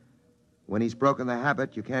 When he's broken the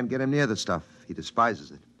habit, you can't get him near the stuff. He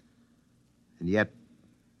despises it. And yet,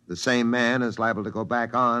 the same man is liable to go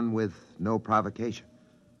back on with no provocation.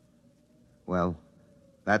 Well,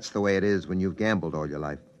 That's the way it is when you've gambled all your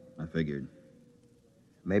life. I figured.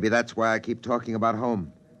 Maybe that's why I keep talking about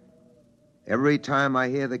home. Every time I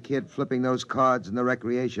hear the kid flipping those cards in the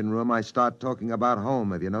recreation room, I start talking about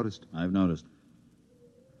home. Have you noticed? I've noticed.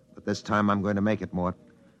 But this time I'm going to make it, Mort.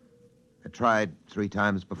 I tried 3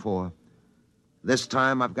 times before. This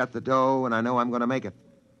time I've got the dough, and I know I'm going to make it.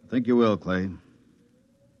 I think you will, Clay.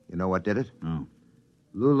 You know what did it? No.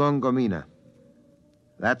 Lulongomina.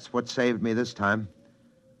 That's what saved me this time.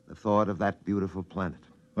 The thought of that beautiful planet.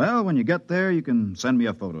 Well, when you get there, you can send me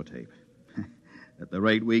a photo tape. At the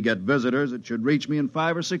rate we get visitors, it should reach me in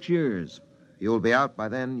 5 or 6 years. You'll be out by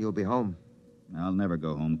then. You'll be home. I'll never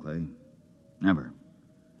go home, Clay. Never.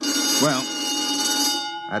 Well...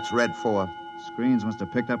 That's Red 4. Screens must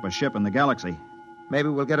have picked up a ship in the galaxy. Maybe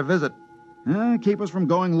we'll get a visit. Keep us from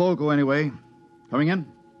going loco anyway. Coming in?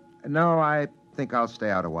 No, I think I'll stay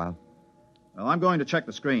out a while. Well, I'm going to check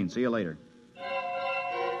the screen. See you later.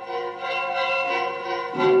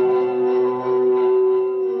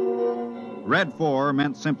 Red 4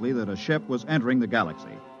 meant simply that a ship was entering the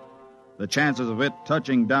galaxy. The chances of it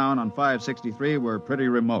touching down on 563 were pretty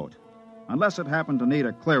remote, unless it happened to need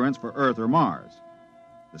a clearance for Earth or Mars.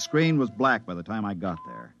 The screen was black by the time I got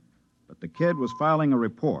there, but the kid was filing a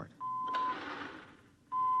report.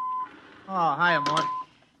 Oh, hiya, Mort.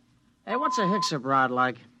 Hey, what's a Hixabrod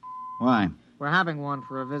like? Why? We're having one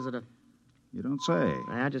for a visitor. You don't say.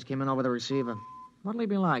 I just came in over the receiver. What'll he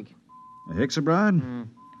be like? A Hixabrod?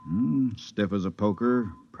 Stiff as a poker,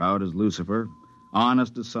 proud as Lucifer,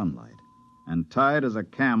 honest as sunlight, and tied as a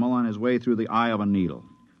camel on his way through the eye of a needle.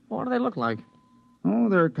 What do they look like? Oh,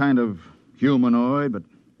 they're kind of humanoid, but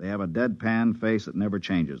they have a deadpan face that never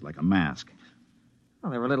changes, like a mask.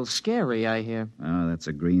 Well, they're a little scary, I hear. Oh, that's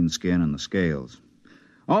the green skin and the scales.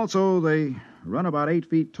 Also, they run about 8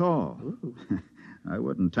 feet tall. I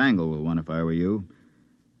wouldn't tangle with one if I were you.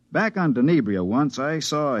 Back on Denebria once, I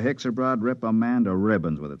saw a Hixabrod rip a man to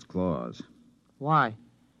ribbons with its claws. Why?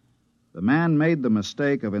 The man made the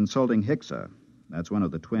mistake of insulting Hixa. That's one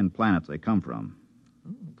of the twin planets they come from.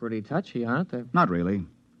 Pretty touchy, aren't they? Not really.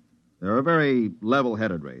 They're a very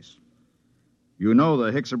level-headed race. You know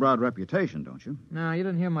the Hixabrod reputation, don't you? No, you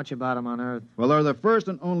didn't hear much about them on Earth. Well, they're the first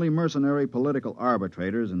and only mercenary political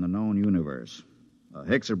arbitrators in the known universe. A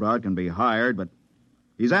Hixabrod can be hired, but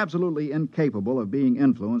he's absolutely incapable of being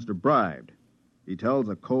influenced or bribed. He tells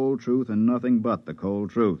the cold truth and nothing but the cold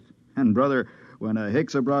truth. And, brother, when a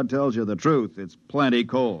Hixabrod tells you the truth, it's plenty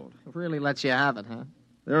cold. It really lets you have it, huh?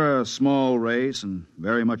 They're a small race and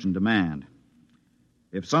very much in demand.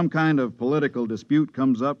 If some kind of political dispute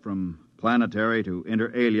comes up from planetary to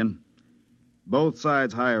inter-alien, both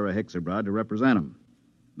sides hire a Hixabrod to represent them.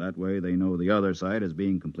 That way they know the other side is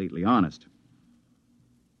being completely honest.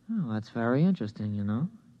 Oh, that's very interesting, you know.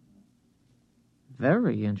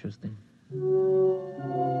 Very interesting.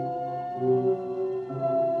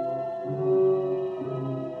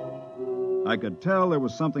 I could tell there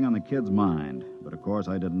was something on the kid's mind, but of course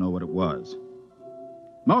I didn't know what it was.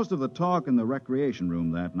 Most of the talk in the recreation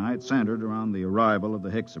room that night centered around the arrival of the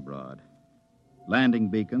Hixabrod. Landing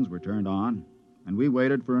beacons were turned on, and we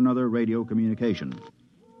waited for another radio communication.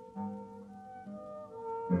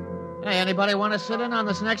 Hey, anybody want to sit in on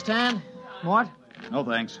this next hand? Mort? No,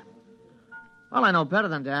 thanks. Well, I know better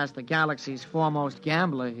than to ask the galaxy's foremost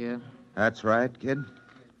gambler here. That's right, kid.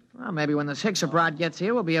 Well, maybe when this Hixabrod gets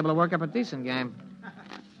here, we'll be able to work up a decent game.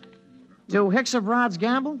 Do Hixabrods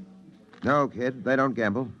gamble? No, kid, they don't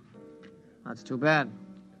gamble. That's too bad.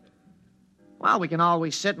 Well, we can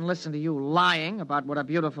always sit and listen to you lying about what a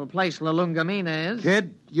beautiful place Lulongomina is.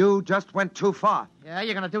 Kid, you just went too far. Yeah,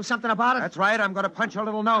 you're going to do something about it? That's right, I'm going to punch your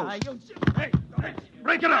little nose. Hey,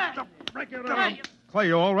 break it up! Break it up! Clay,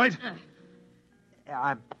 you all right?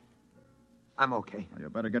 Yeah, I'm okay. Well, you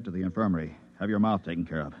better get to the infirmary. Have your mouth taken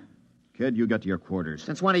care of. Kid, you get to your quarters.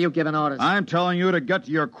 Since when are you giving orders? I'm telling you to get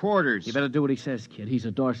to your quarters. You better do what he says, kid. He's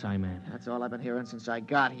a Dorsai man. That's all I've been hearing since I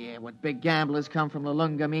got here. What big gamblers come from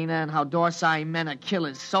Lulongomina and how Dorsai men are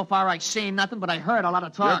killers. So far, I've seen nothing, but I heard a lot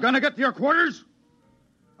of talk. You're going to get to your quarters?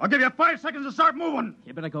 I'll give you 5 seconds to start moving.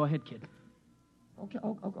 You better go ahead, kid.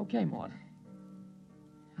 Okay, Mort.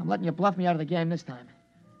 I'm letting you bluff me out of the game this time.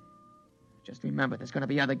 Just remember, there's going to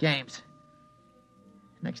be other games.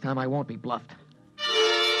 Next time, I won't be bluffed.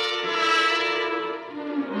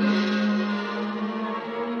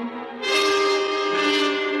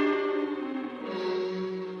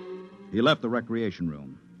 He left the recreation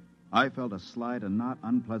room. I felt a slight and not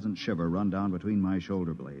unpleasant shiver run down between my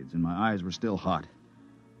shoulder blades, and my eyes were still hot.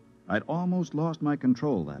 I'd almost lost my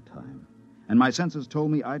control that time, and my senses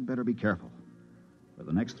told me I'd better be careful. For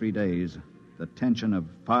the next 3 days, the tension of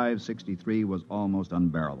 563 was almost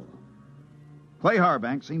unbearable. Clay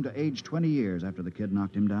Harbank seemed to age 20 years after the kid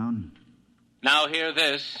knocked him down. Now hear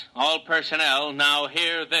this, all personnel. Now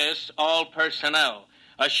hear this, all personnel.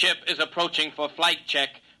 A ship is approaching for flight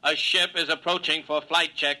check. A ship is approaching for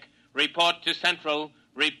flight check. Report to Central.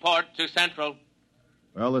 Report to Central.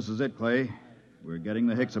 Well, this is it, Clay. We're getting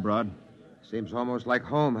the Hicks abroad. Seems almost like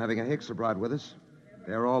home having a Hicks abroad with us.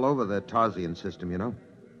 They're all over the Tarsian system, you know.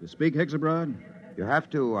 You speak Hicks abroad? You have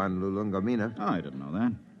to on Lulungomina. Oh, I didn't know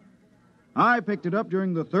that. I picked it up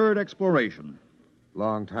during the third exploration.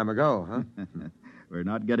 Long time ago, huh? We're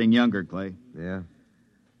not getting younger, Clay. Yeah.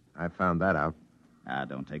 I found that out.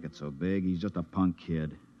 Don't take it so big. He's just a punk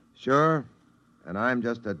kid. Sure. And I'm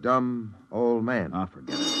just a dumb old man.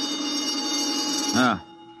 Forget it.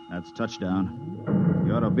 That's touchdown.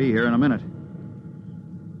 You ought to be here in a minute.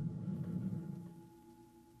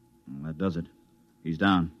 Well, that does it. He's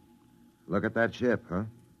down. Look at that ship, huh?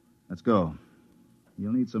 Let's go.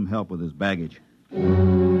 You'll need some help with his baggage.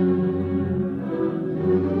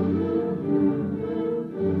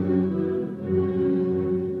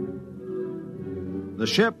 The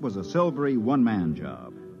ship was a silvery one-man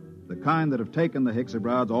job, the kind that have taken the Hicks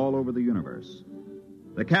abroads all over the universe.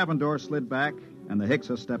 The cabin door slid back, and the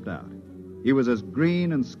Hicksa stepped out. He was as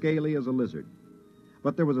green and scaly as a lizard,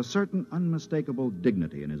 but there was a certain unmistakable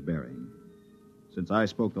dignity in his bearing. Since I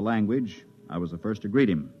spoke the language, I was the first to greet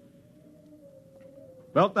him.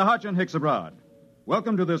 Belt the Hutch and Hicks abroad.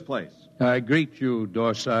 Welcome to this place. I greet you,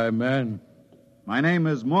 Dorsai man. My name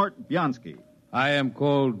is Mort Bianski. I am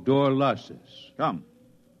called Dorlasses. Come.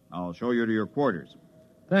 I'll show you to your quarters.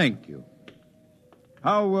 Thank you.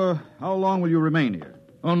 How long will you remain here?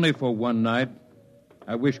 Only for one night.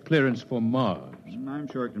 I wish clearance for Mars. I'm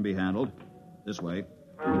sure it can be handled. This way.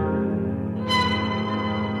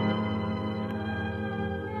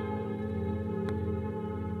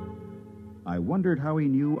 I wondered how he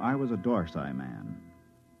knew I was a Dorsai man.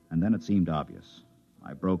 And then it seemed obvious.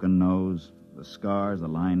 My broken nose, the scars, the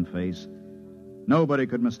lined face. Nobody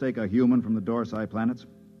could mistake a human from the Dorsai planets.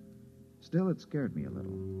 Still, it scared me a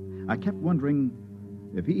little. I kept wondering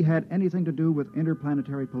if he had anything to do with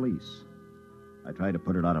interplanetary police. I tried to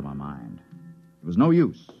put it out of my mind. It was no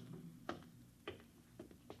use.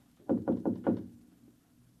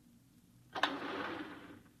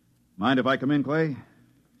 Mind if I come in, Clay?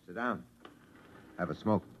 Sit down. Have a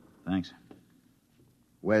smoke. Thanks.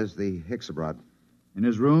 Where's the Hicks abroad? In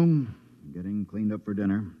his room, getting cleaned up for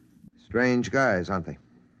dinner. Strange guys, aren't they?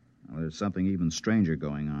 Well, there's something even stranger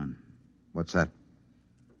going on. What's that?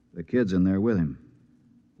 The kid's in there with him.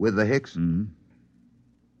 With the Hicks? Mm-hmm.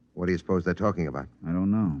 What do you suppose they're talking about? I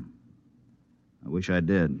don't know. I wish I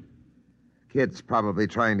did. Kid's probably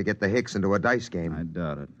trying to get the Hicks into a dice game. I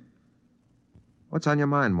doubt it. What's on your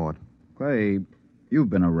mind, Mort? Clay, you've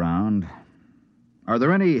been around. Are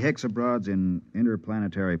there any Hicks abroads in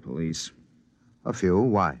interplanetary police? A few.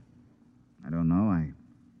 Why? I don't know. I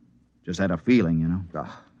just had a feeling, you know.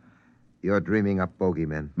 You're dreaming up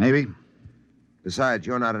bogeymen. Maybe. Besides,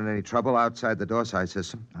 you're not in any trouble outside the Dorsai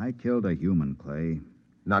system. I killed a human, Clay.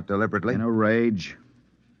 Not deliberately? In a rage.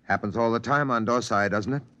 Happens all the time on Dorsai,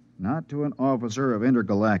 doesn't it? Not to an officer of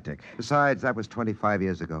Intergalactic. Besides, that was 25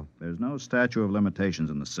 years ago. There's no statute of limitations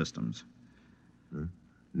in the systems.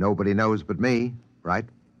 Nobody knows but me, right?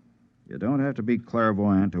 You don't have to be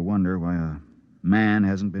clairvoyant to wonder why a man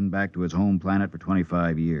hasn't been back to his home planet for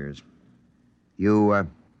 25 years. You,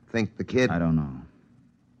 think the kid... I don't know.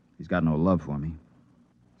 He's got no love for me.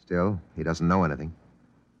 Still, he doesn't know anything.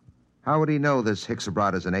 How would he know this Hicks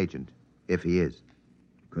abroad is an agent, if he is?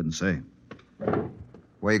 Couldn't say.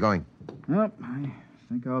 Where are you going? Well, I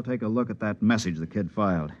think I'll take a look at that message the kid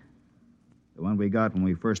filed. The one we got when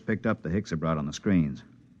we first picked up the Hicks abroad on the screens.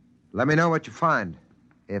 Let me know what you find,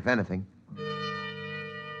 if anything.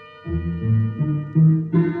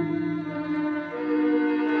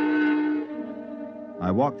 I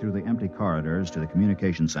walked through the empty corridors to the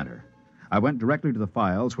communication center. I went directly to the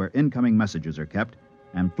files where incoming messages are kept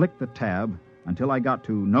and flicked the tab until I got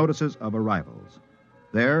to Notices of Arrivals.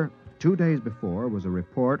 There, 2 days before, was a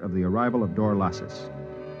report of the arrival of Dorlasses.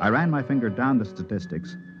 I ran my finger down the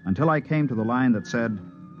statistics until I came to the line that said,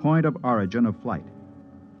 Point of Origin of Flight.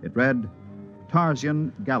 It read,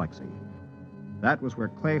 Tarsian Galaxy. That was where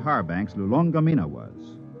Clay Harbank's Lulongomina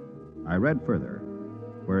was. I read further,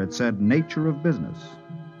 where it said Nature of Business.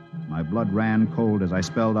 My blood ran cold as I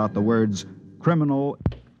spelled out the words criminal.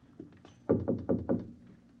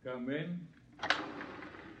 Come in.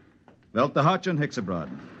 Belt the Hutch and Hicks abroad.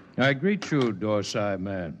 I greet you, Dorsai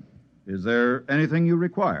man. Is there anything you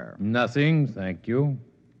require? Nothing, thank you.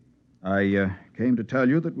 I came to tell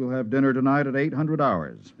you that we'll have dinner tonight at 800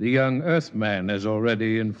 hours. The young Earthman has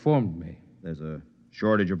already informed me. There's a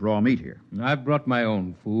shortage of raw meat here. I've brought my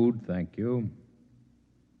own food, thank you.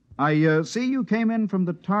 I see you came in from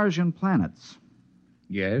the Tarsian planets.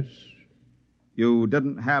 Yes? You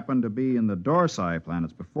didn't happen to be in the Dorsai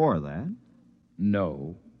planets before that?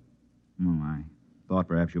 No. Oh, I thought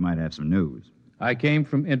perhaps you might have some news. I came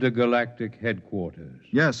from intergalactic headquarters.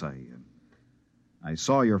 Yes, I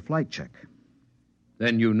saw your flight check.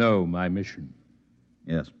 Then you know my mission.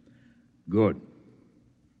 Yes. Good.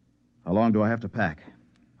 How long do I have to pack?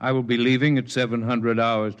 I will be leaving at 700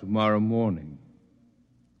 hours tomorrow morning.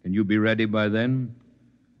 Can you be ready by then?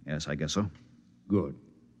 Yes, I guess so. Good.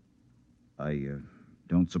 I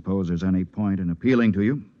don't suppose there's any point in appealing to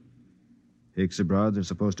you. Hicksabrods are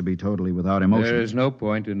supposed to be totally without emotion. There is no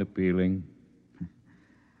point in appealing.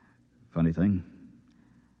 Funny thing.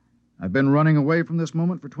 I've been running away from this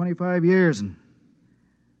moment for 25 years, and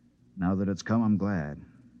now that it's come, I'm glad.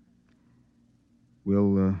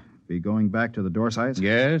 We'll be going back to the Dorsites?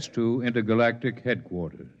 Yes, to intergalactic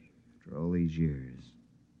headquarters. After all these years.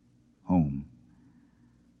 Home.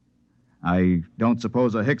 I don't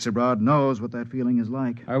suppose a Hicksabrod knows what that feeling is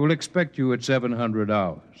like. I will expect you at 700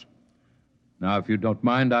 hours. Now, if you don't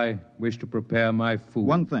mind, I wish to prepare my food.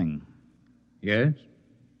 One thing. Yes?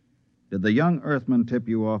 Did the young Earthman tip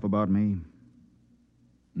you off about me?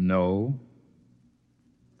 No.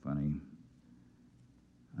 Funny.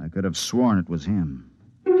 I could have sworn it was him.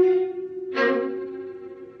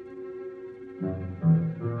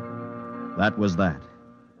 That was that.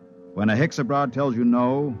 When a Hicksabroad tells you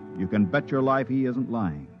no, you can bet your life he isn't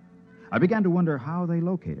lying. I began to wonder how they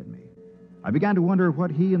located me. I began to wonder what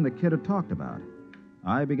he and the kid had talked about.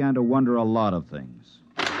 I began to wonder a lot of things.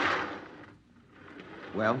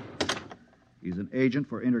 Well? He's an agent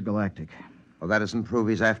for Intergalactic. Well, that doesn't prove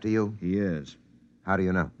he's after you? He is. How do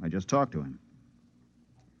you know? I just talked to him.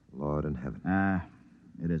 Lord in heaven.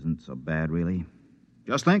 It isn't so bad, really.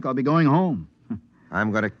 Just think, I'll be going home.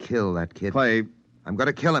 I'm going to kill that kid. Clay. I'm going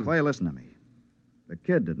to kill him. Clay, listen to me. The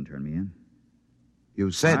kid didn't turn me in.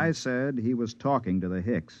 You said... I said he was talking to the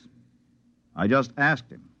Hicks. I just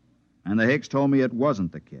asked him, and the Hicks told me it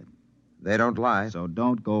wasn't the kid. They don't lie. So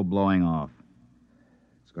don't go blowing off.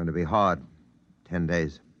 It's going to be hard. 10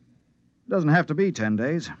 days. It doesn't have to be 10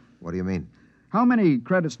 days. What do you mean? How many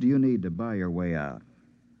credits do you need to buy your way out?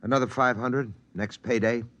 Another 500. Next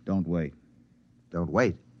payday. Don't wait. Don't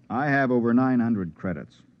wait? I have over 900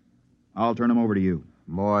 credits. I'll turn them over to you.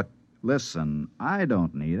 Mort. Listen, I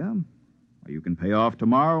don't need them. You can pay off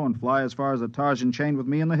tomorrow and fly as far as the Tarsian chain with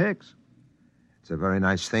me and the Hicks. It's a very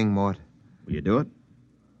nice thing, Mort. Will you do it?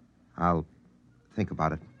 I'll think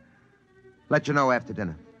about it. Let you know after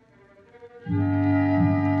dinner.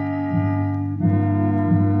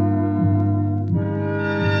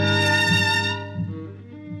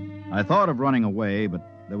 I thought of running away, but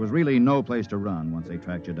there was really no place to run once they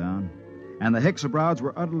tracked you down. And the Hicksabrods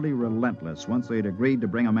were utterly relentless once they'd agreed to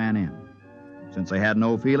bring a man in. Since they had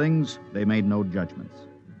no feelings, they made no judgments.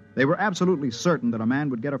 They were absolutely certain that a man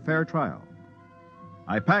would get a fair trial.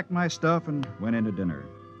 I packed my stuff and went in to dinner.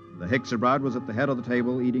 The Hicksabrod was at the head of the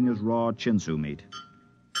table eating his raw chinsu meat.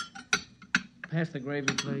 Pass the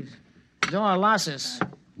gravy, please. Dorlasis.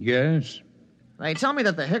 Yes? They tell me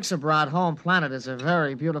that the Hicksabrod home planet is a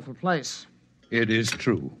very beautiful place. It is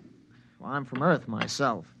true. Well, I'm from Earth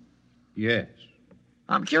myself. Yes.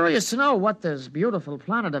 I'm curious to know what this beautiful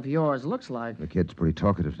planet of yours looks like. The kid's pretty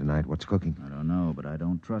talkative tonight. What's cooking? I don't know, but I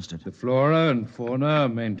don't trust it. The flora and fauna are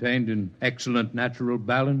maintained in excellent natural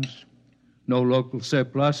balance. No local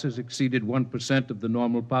surplus has exceeded 1% of the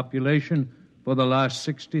normal population for the last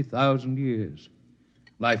 60,000 years.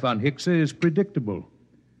 Life on Hixa is predictable.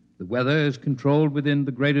 The weather is controlled within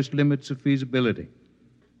the greatest limits of feasibility.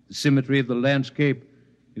 The symmetry of the landscape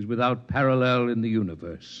is without parallel in the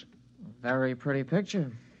universe. Very pretty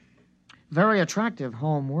picture. Very attractive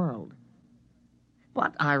home world.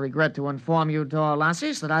 But I regret to inform you,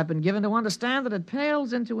 Dorlasis, that I've been given to understand that it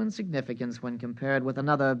pales into insignificance when compared with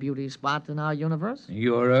another beauty spot in our universe.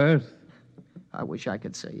 Your Earth? I wish I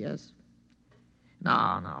could say yes.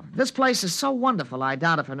 No. This place is so wonderful, I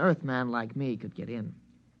doubt if an Earthman like me could get in.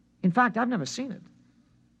 In fact, I've never seen it.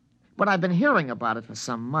 But I've been hearing about it for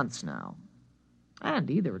some months now.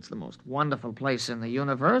 And either it's the most wonderful place in the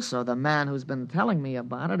universe, or the man who's been telling me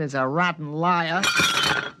about it is a rotten liar.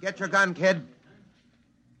 Get your gun, kid.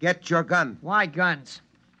 Get your gun. Why guns?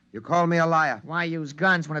 You call me a liar. Why use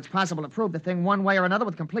guns when it's possible to prove the thing one way or another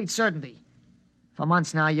with complete certainty? For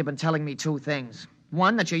months now, you've been telling me two things.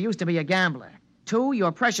 One, that you used to be a gambler. Two,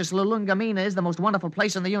 your precious Lulungamina is the most wonderful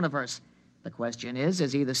place in the universe. The question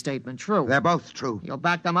is either statement true? They're both true. You'll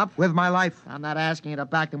back them up? With my life. I'm not asking you to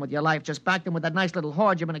back them with your life. Just back them with that nice little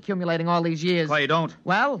hoard you've been accumulating all these years. Clay, don't.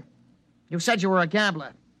 Well, you said you were a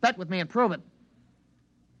gambler. Bet with me and prove it.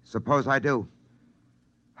 Suppose I do.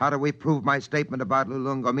 How do we prove my statement about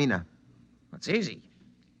Lulungomina? It's easy.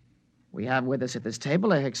 We have with us at this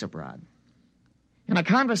table a Hixabrod. In a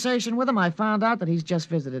conversation with him, I found out that he's just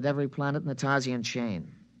visited every planet in the Tarsian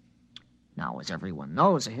chain. Now, as everyone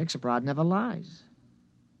knows, a Hixabrod never lies.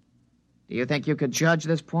 Do you think you could judge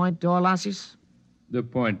this point, Dorlasis? The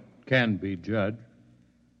point can be judged.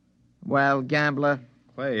 Well, gambler?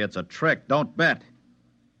 Clay, it's a trick. Don't bet.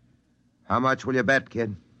 How much will you bet,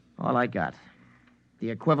 kid? All I got. The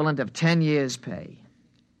equivalent of 10 years' pay.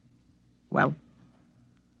 Well?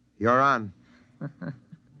 You're on.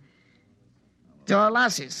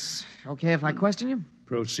 Dorlasis, okay if I question you?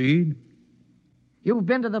 Proceed. You've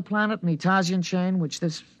been to the planet in the Tarsian chain, which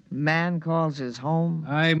this man calls his home?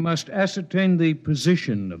 I must ascertain the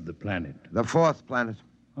position of the planet. The fourth planet.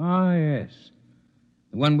 Ah, yes.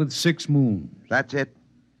 The one with 6 moons. That's it.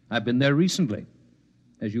 I've been there recently.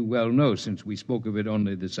 As you well know, since we spoke of it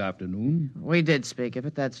only this afternoon. We did speak of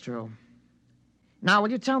it, that's true. Now,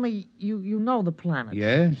 will you tell me, you know the planet?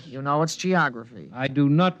 Yes. You know its geography? I do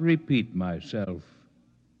not repeat myself.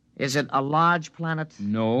 Is it a large planet?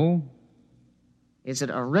 No. Is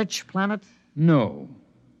it a rich planet? No.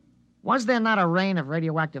 Was there not a rain of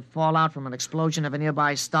radioactive fallout from an explosion of a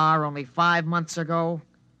nearby star only 5 months ago?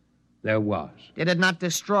 There was. Did it not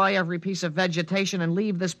destroy every piece of vegetation and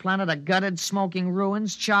leave this planet a gutted, smoking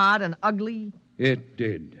ruins, charred and ugly? It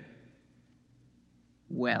did.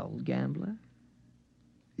 Well, gambler?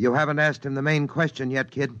 You haven't asked him the main question yet,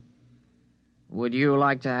 kid. Would you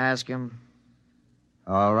like to ask him?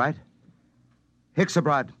 All right.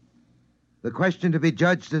 Hixabrod, the question to be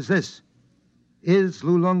judged is this. Is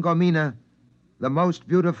Lulungomina the most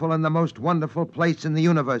beautiful and the most wonderful place in the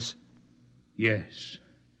universe? Yes.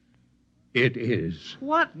 It is.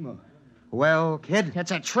 What? Well, kid?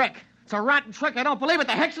 It's a trick. It's a rotten trick. I don't believe it.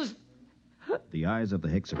 The Hexes... The eyes of the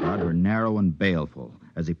Hixabrod were narrow and baleful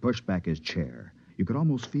as he pushed back his chair. You could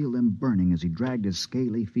almost feel them burning as he dragged his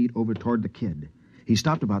scaly feet over toward the kid. He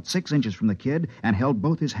stopped about 6 inches from the kid and held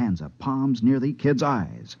both his hands up, palms near the kid's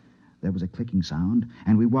eyes. There was a clicking sound,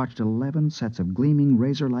 and we watched 11 sets of gleaming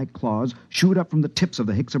razor-like claws shoot up from the tips of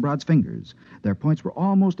the Hixabrod's fingers. Their points were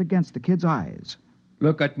almost against the kid's eyes.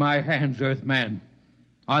 Look at my hands, Earthman.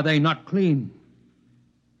 Are they not clean?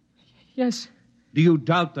 Yes. Do you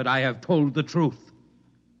doubt that I have told the truth?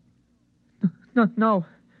 No.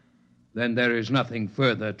 Then there is nothing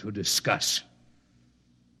further to discuss.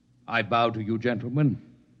 I bow to you, gentlemen.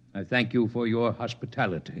 I thank you for your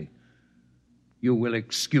hospitality. You will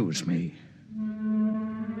excuse me.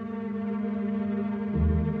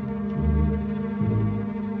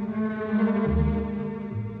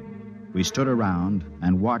 We stood around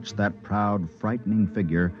and watched that proud, frightening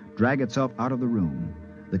figure drag itself out of the room.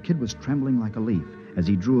 The kid was trembling like a leaf as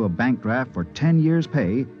he drew a bank draft for 10 years'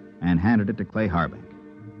 pay and handed it to Clay Harbank.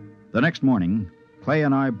 The next morning, Clay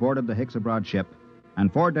and I boarded the Hixabrod ship,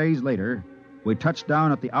 and 4 days later, we touched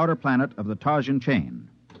down at the outer planet of the Tarsian chain.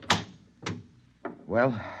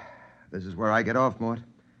 Well, this is where I get off, Mort.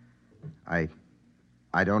 I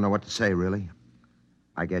don't know what to say, really.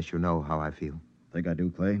 I guess you know how I feel. Think I do,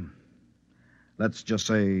 Clay? Let's just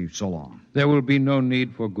say so long. There will be no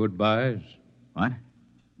need for goodbyes. What?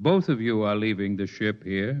 Both of you are leaving the ship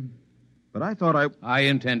here. But I thought I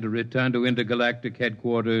intend to return to intergalactic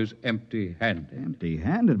headquarters empty-handed.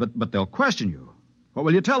 Empty-handed? But they'll question you. What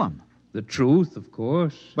will you tell them? The truth, of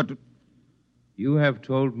course. But you have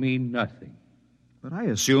told me nothing. But I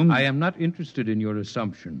assumed... I am not interested in your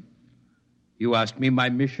assumption. You asked me my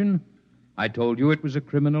mission. I told you it was a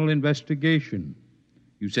criminal investigation.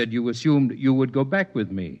 You said you assumed you would go back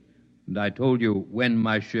with me, and I told you when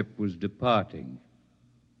my ship was departing.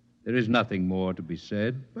 There is nothing more to be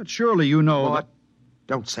said. But surely you know... Mort,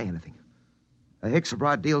 don't say anything. The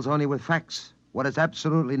Hixabrod deals only with facts, what is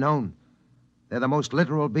absolutely known. They're the most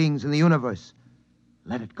literal beings in the universe.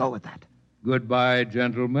 Let it go at that. Goodbye,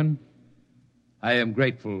 gentlemen. I am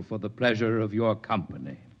grateful for the pleasure of your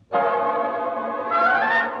company.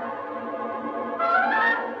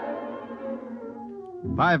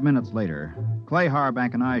 5 minutes later, Clay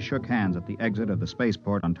Harbank and I shook hands at the exit of the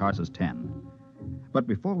spaceport on Tarsus 10. But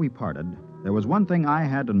before we parted, there was one thing I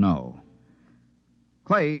had to know.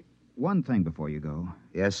 Clay, one thing before you go.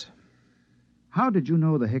 Yes? How did you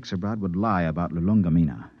know the Hixabrod would lie about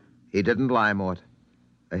Lulungomina? He didn't lie, Mort.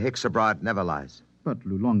 The Hixabrod never lies. But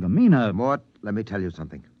Lulungomina... Mort, let me tell you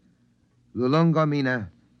something. Lulungomina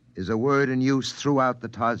is a word in use throughout the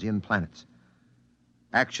Tarsian planets.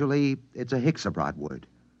 Actually, it's a Hixabrod word.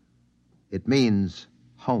 It means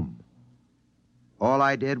home. All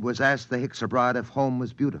I did was ask the Hixabrod if home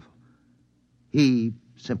was beautiful. He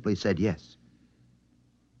simply said yes.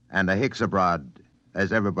 And a Hixabrod,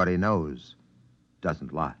 as everybody knows,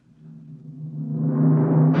 doesn't lie.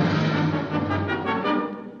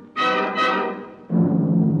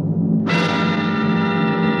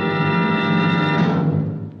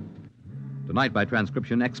 Tonight, by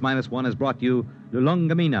transcription, X-1 has brought you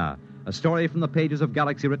Lulungamina, a story from the pages of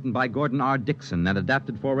Galaxy written by Gordon R. Dixon and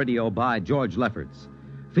adapted for radio by George Lefferts.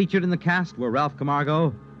 Featured in the cast were Ralph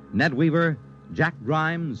Camargo, Ned Weaver, Jack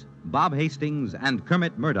Grimes, Bob Hastings, and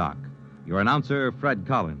Kermit Murdoch. Your announcer, Fred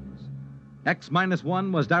Collins.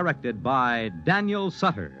 X-1 was directed by Daniel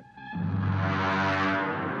Sutter.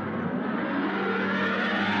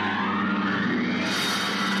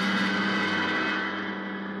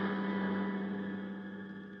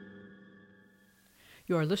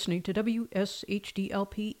 You are listening to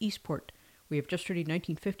WSHDLP Eastport. We have just heard a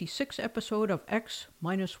 1956 episode of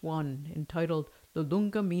X-1 entitled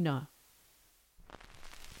Lulungamina.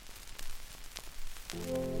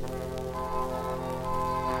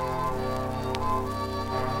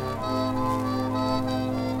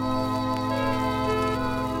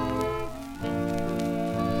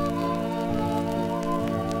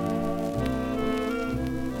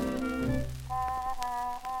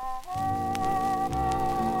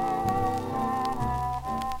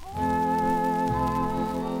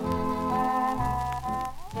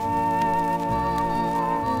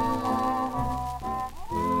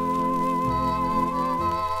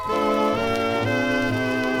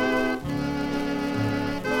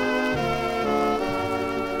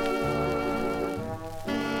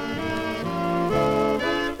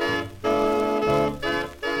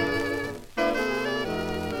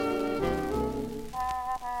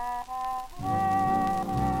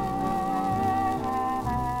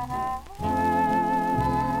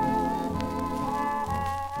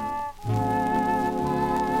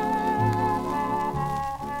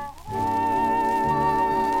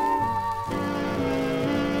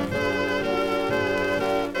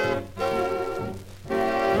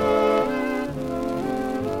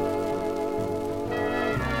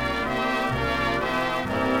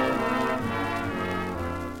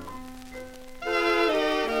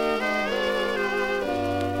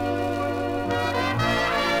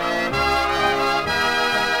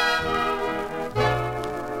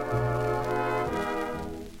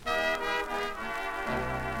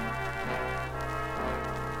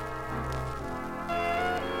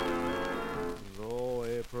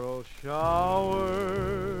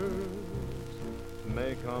 Showers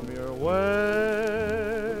may come your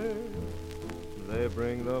way. They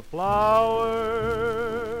bring the flowers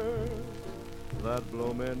that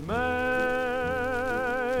bloom in May.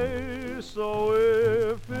 So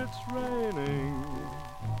if it's raining,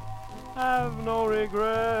 have no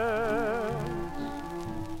regrets,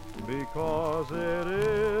 because it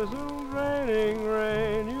isn't raining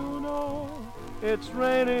rain, you know. It's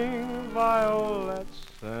raining violets.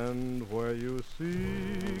 And where you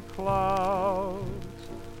see clouds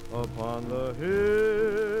upon the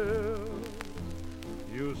hill,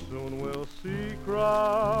 you soon will see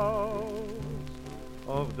crowds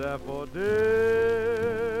of daffodils.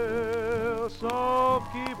 So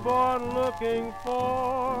keep on looking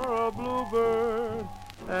for a bluebird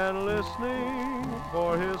and listening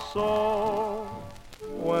for his song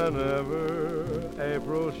whenever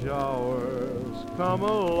April showers come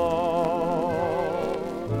along.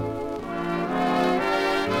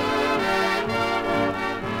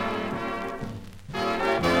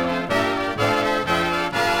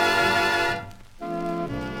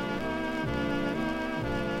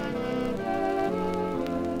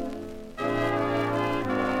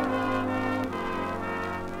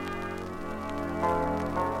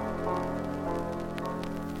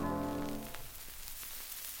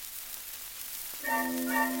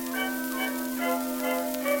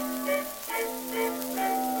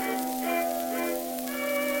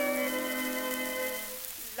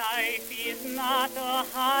 Life is not a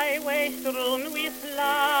highway strewn with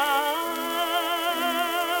flowers.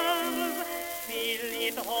 Still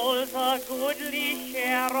it holds a goodly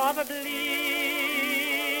share of bliss.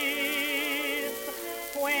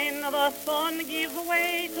 When the sun gives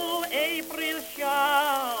way to April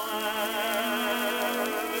showers,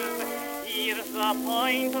 here's the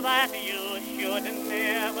point that you should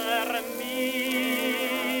never miss.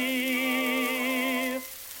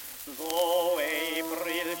 Though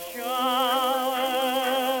April showers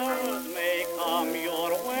may come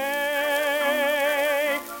your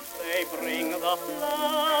way, they bring the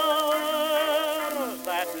flowers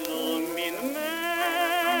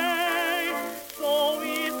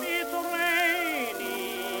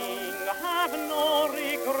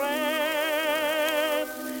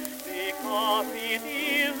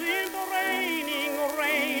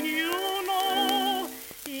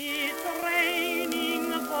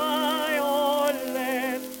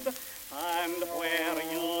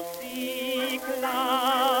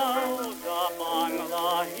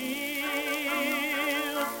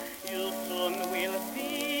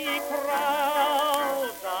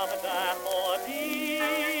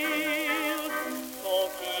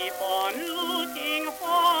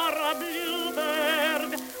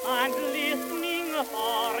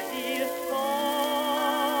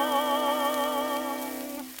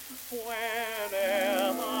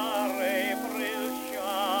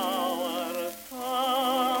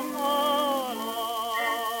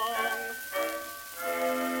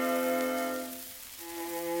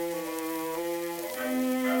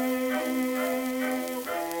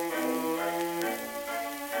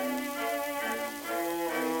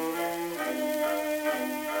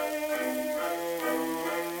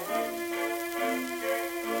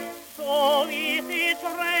So if it's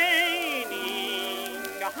raining,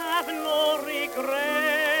 have no regret,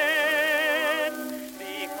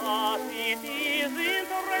 because it isn't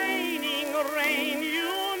raining rain,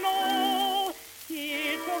 you know.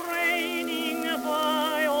 It's raining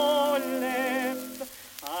violets,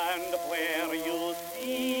 and where you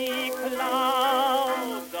see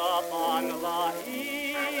clouds upon the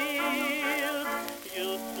hills,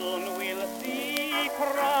 you soon will see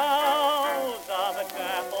crowds of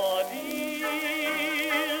daffodils.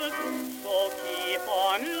 So keep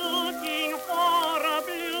on looking for a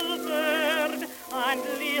bluebird and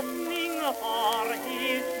listening for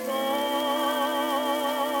his song.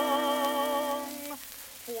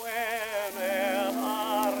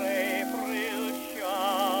 Whenever April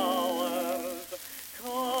showers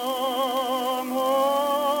come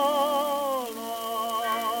along.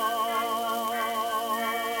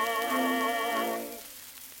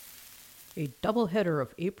 A double-header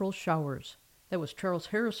of April showers. That was Charles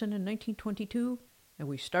Harrison in 1922, and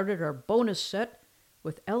we started our bonus set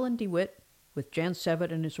with Ellen DeWitt with Jan Sabat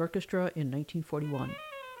and his orchestra in 1941.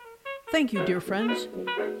 Thank you, dear friends.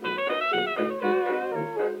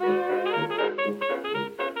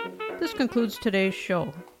 This concludes today's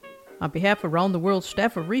show. On behalf of Around the World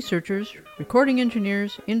staff of researchers, recording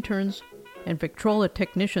engineers, interns, and Victrola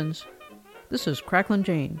technicians, this is Cracklin'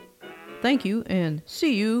 Jane. Thank you, and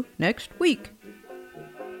see you next week.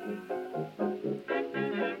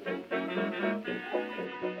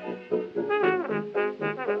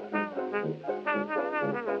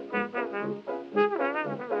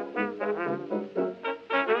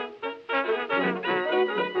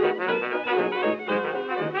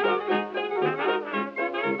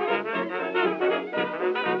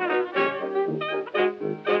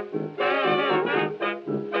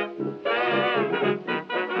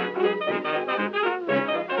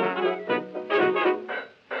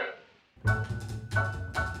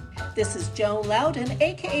 This is Joan Loudon,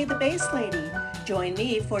 aka the Bass Lady. Join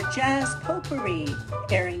me for Jazz Potpourri,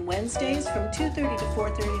 airing Wednesdays from 2:30 to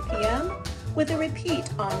 4:30 p.m., with a repeat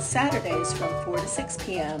on Saturdays from 4 to 6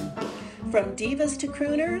 p.m. From divas to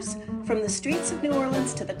crooners, from the streets of New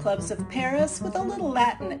Orleans to the clubs of Paris, with a little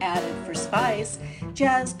Latin added for spice,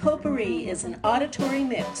 Jazz Potpourri is an auditory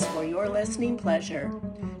mix for your listening pleasure.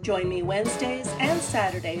 Join me Wednesdays and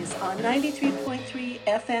Saturdays on 93.3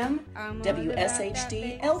 FM,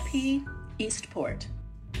 WSHD LP, Eastport.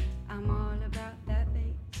 I'm all about that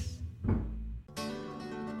bass.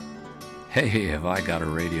 Hey, have I got a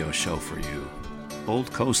radio show for you.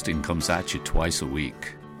 Bold Coasting comes at you twice a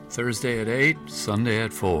week. Thursday at 8, Sunday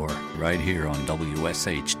at 4, right here on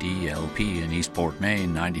WSHD LP in Eastport,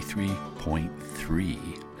 Maine,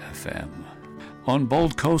 93.3 FM. On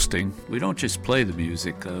Bold Coasting, we don't just play the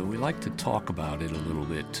music, we like to talk about it a little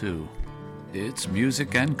bit too. It's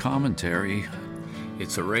music and commentary.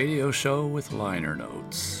 It's a radio show with liner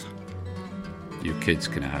notes. You kids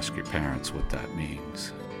can ask your parents what that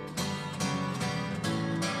means.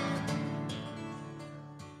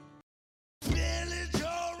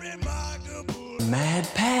 Mad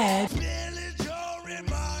Pad.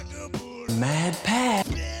 Mad Pad.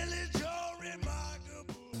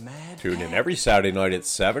 Tune in every Saturday night at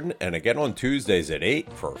 7 and again on Tuesdays at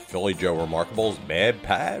 8 for Philly Joe Remarkable's Mad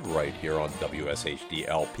Pad right here on WSHD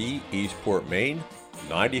LP, Eastport, Maine,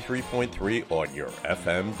 93.3 on your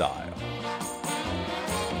FM dial.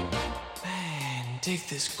 Man, dig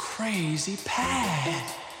this crazy pad.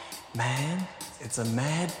 Man, it's a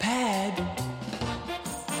mad pad.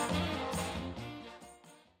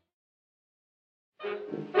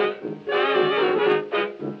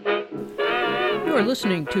 You are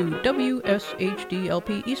listening to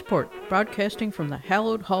WSHD-LP Eastport, broadcasting from the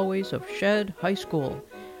hallowed hallways of Shedd High School.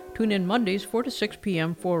 Tune in Mondays 4 to 6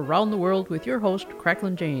 p.m. for Around the World with your host,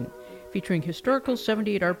 Cracklin' Jane, featuring historical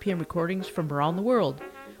 78 RPM recordings from around the world,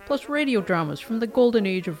 plus radio dramas from the golden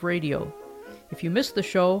age of radio. If you missed the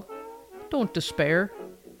show, don't despair.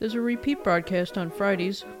 There's a repeat broadcast on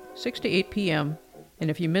Fridays, 6 to 8 p.m., and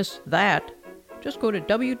if you miss that, just go to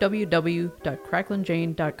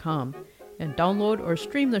www.cracklinjane.com and download or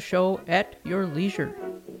stream the show at your leisure.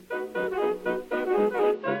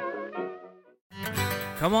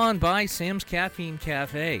 Come on by Sam's Caffeine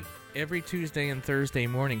Cafe. every Tuesday and Thursday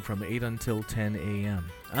morning from 8 until 10 a.m.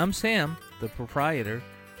 I'm Sam, the proprietor.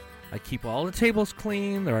 I keep all the tables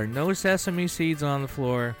clean. There are no sesame seeds on the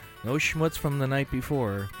floor, no schmutz from the night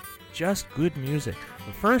before. Just good music.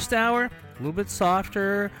 The first hour, a little bit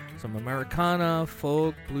softer, some Americana,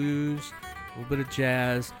 folk, blues, a little bit of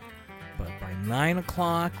jazz. But by 9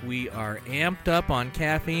 o'clock, we are amped up on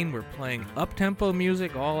caffeine. We're playing up-tempo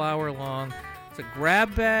music all hour long. It's a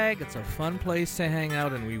grab bag. It's a fun place to hang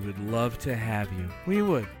out, and we would love to have you. We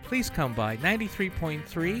would. Please come by.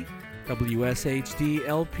 93.3 WSHD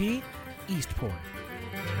LP, Eastport.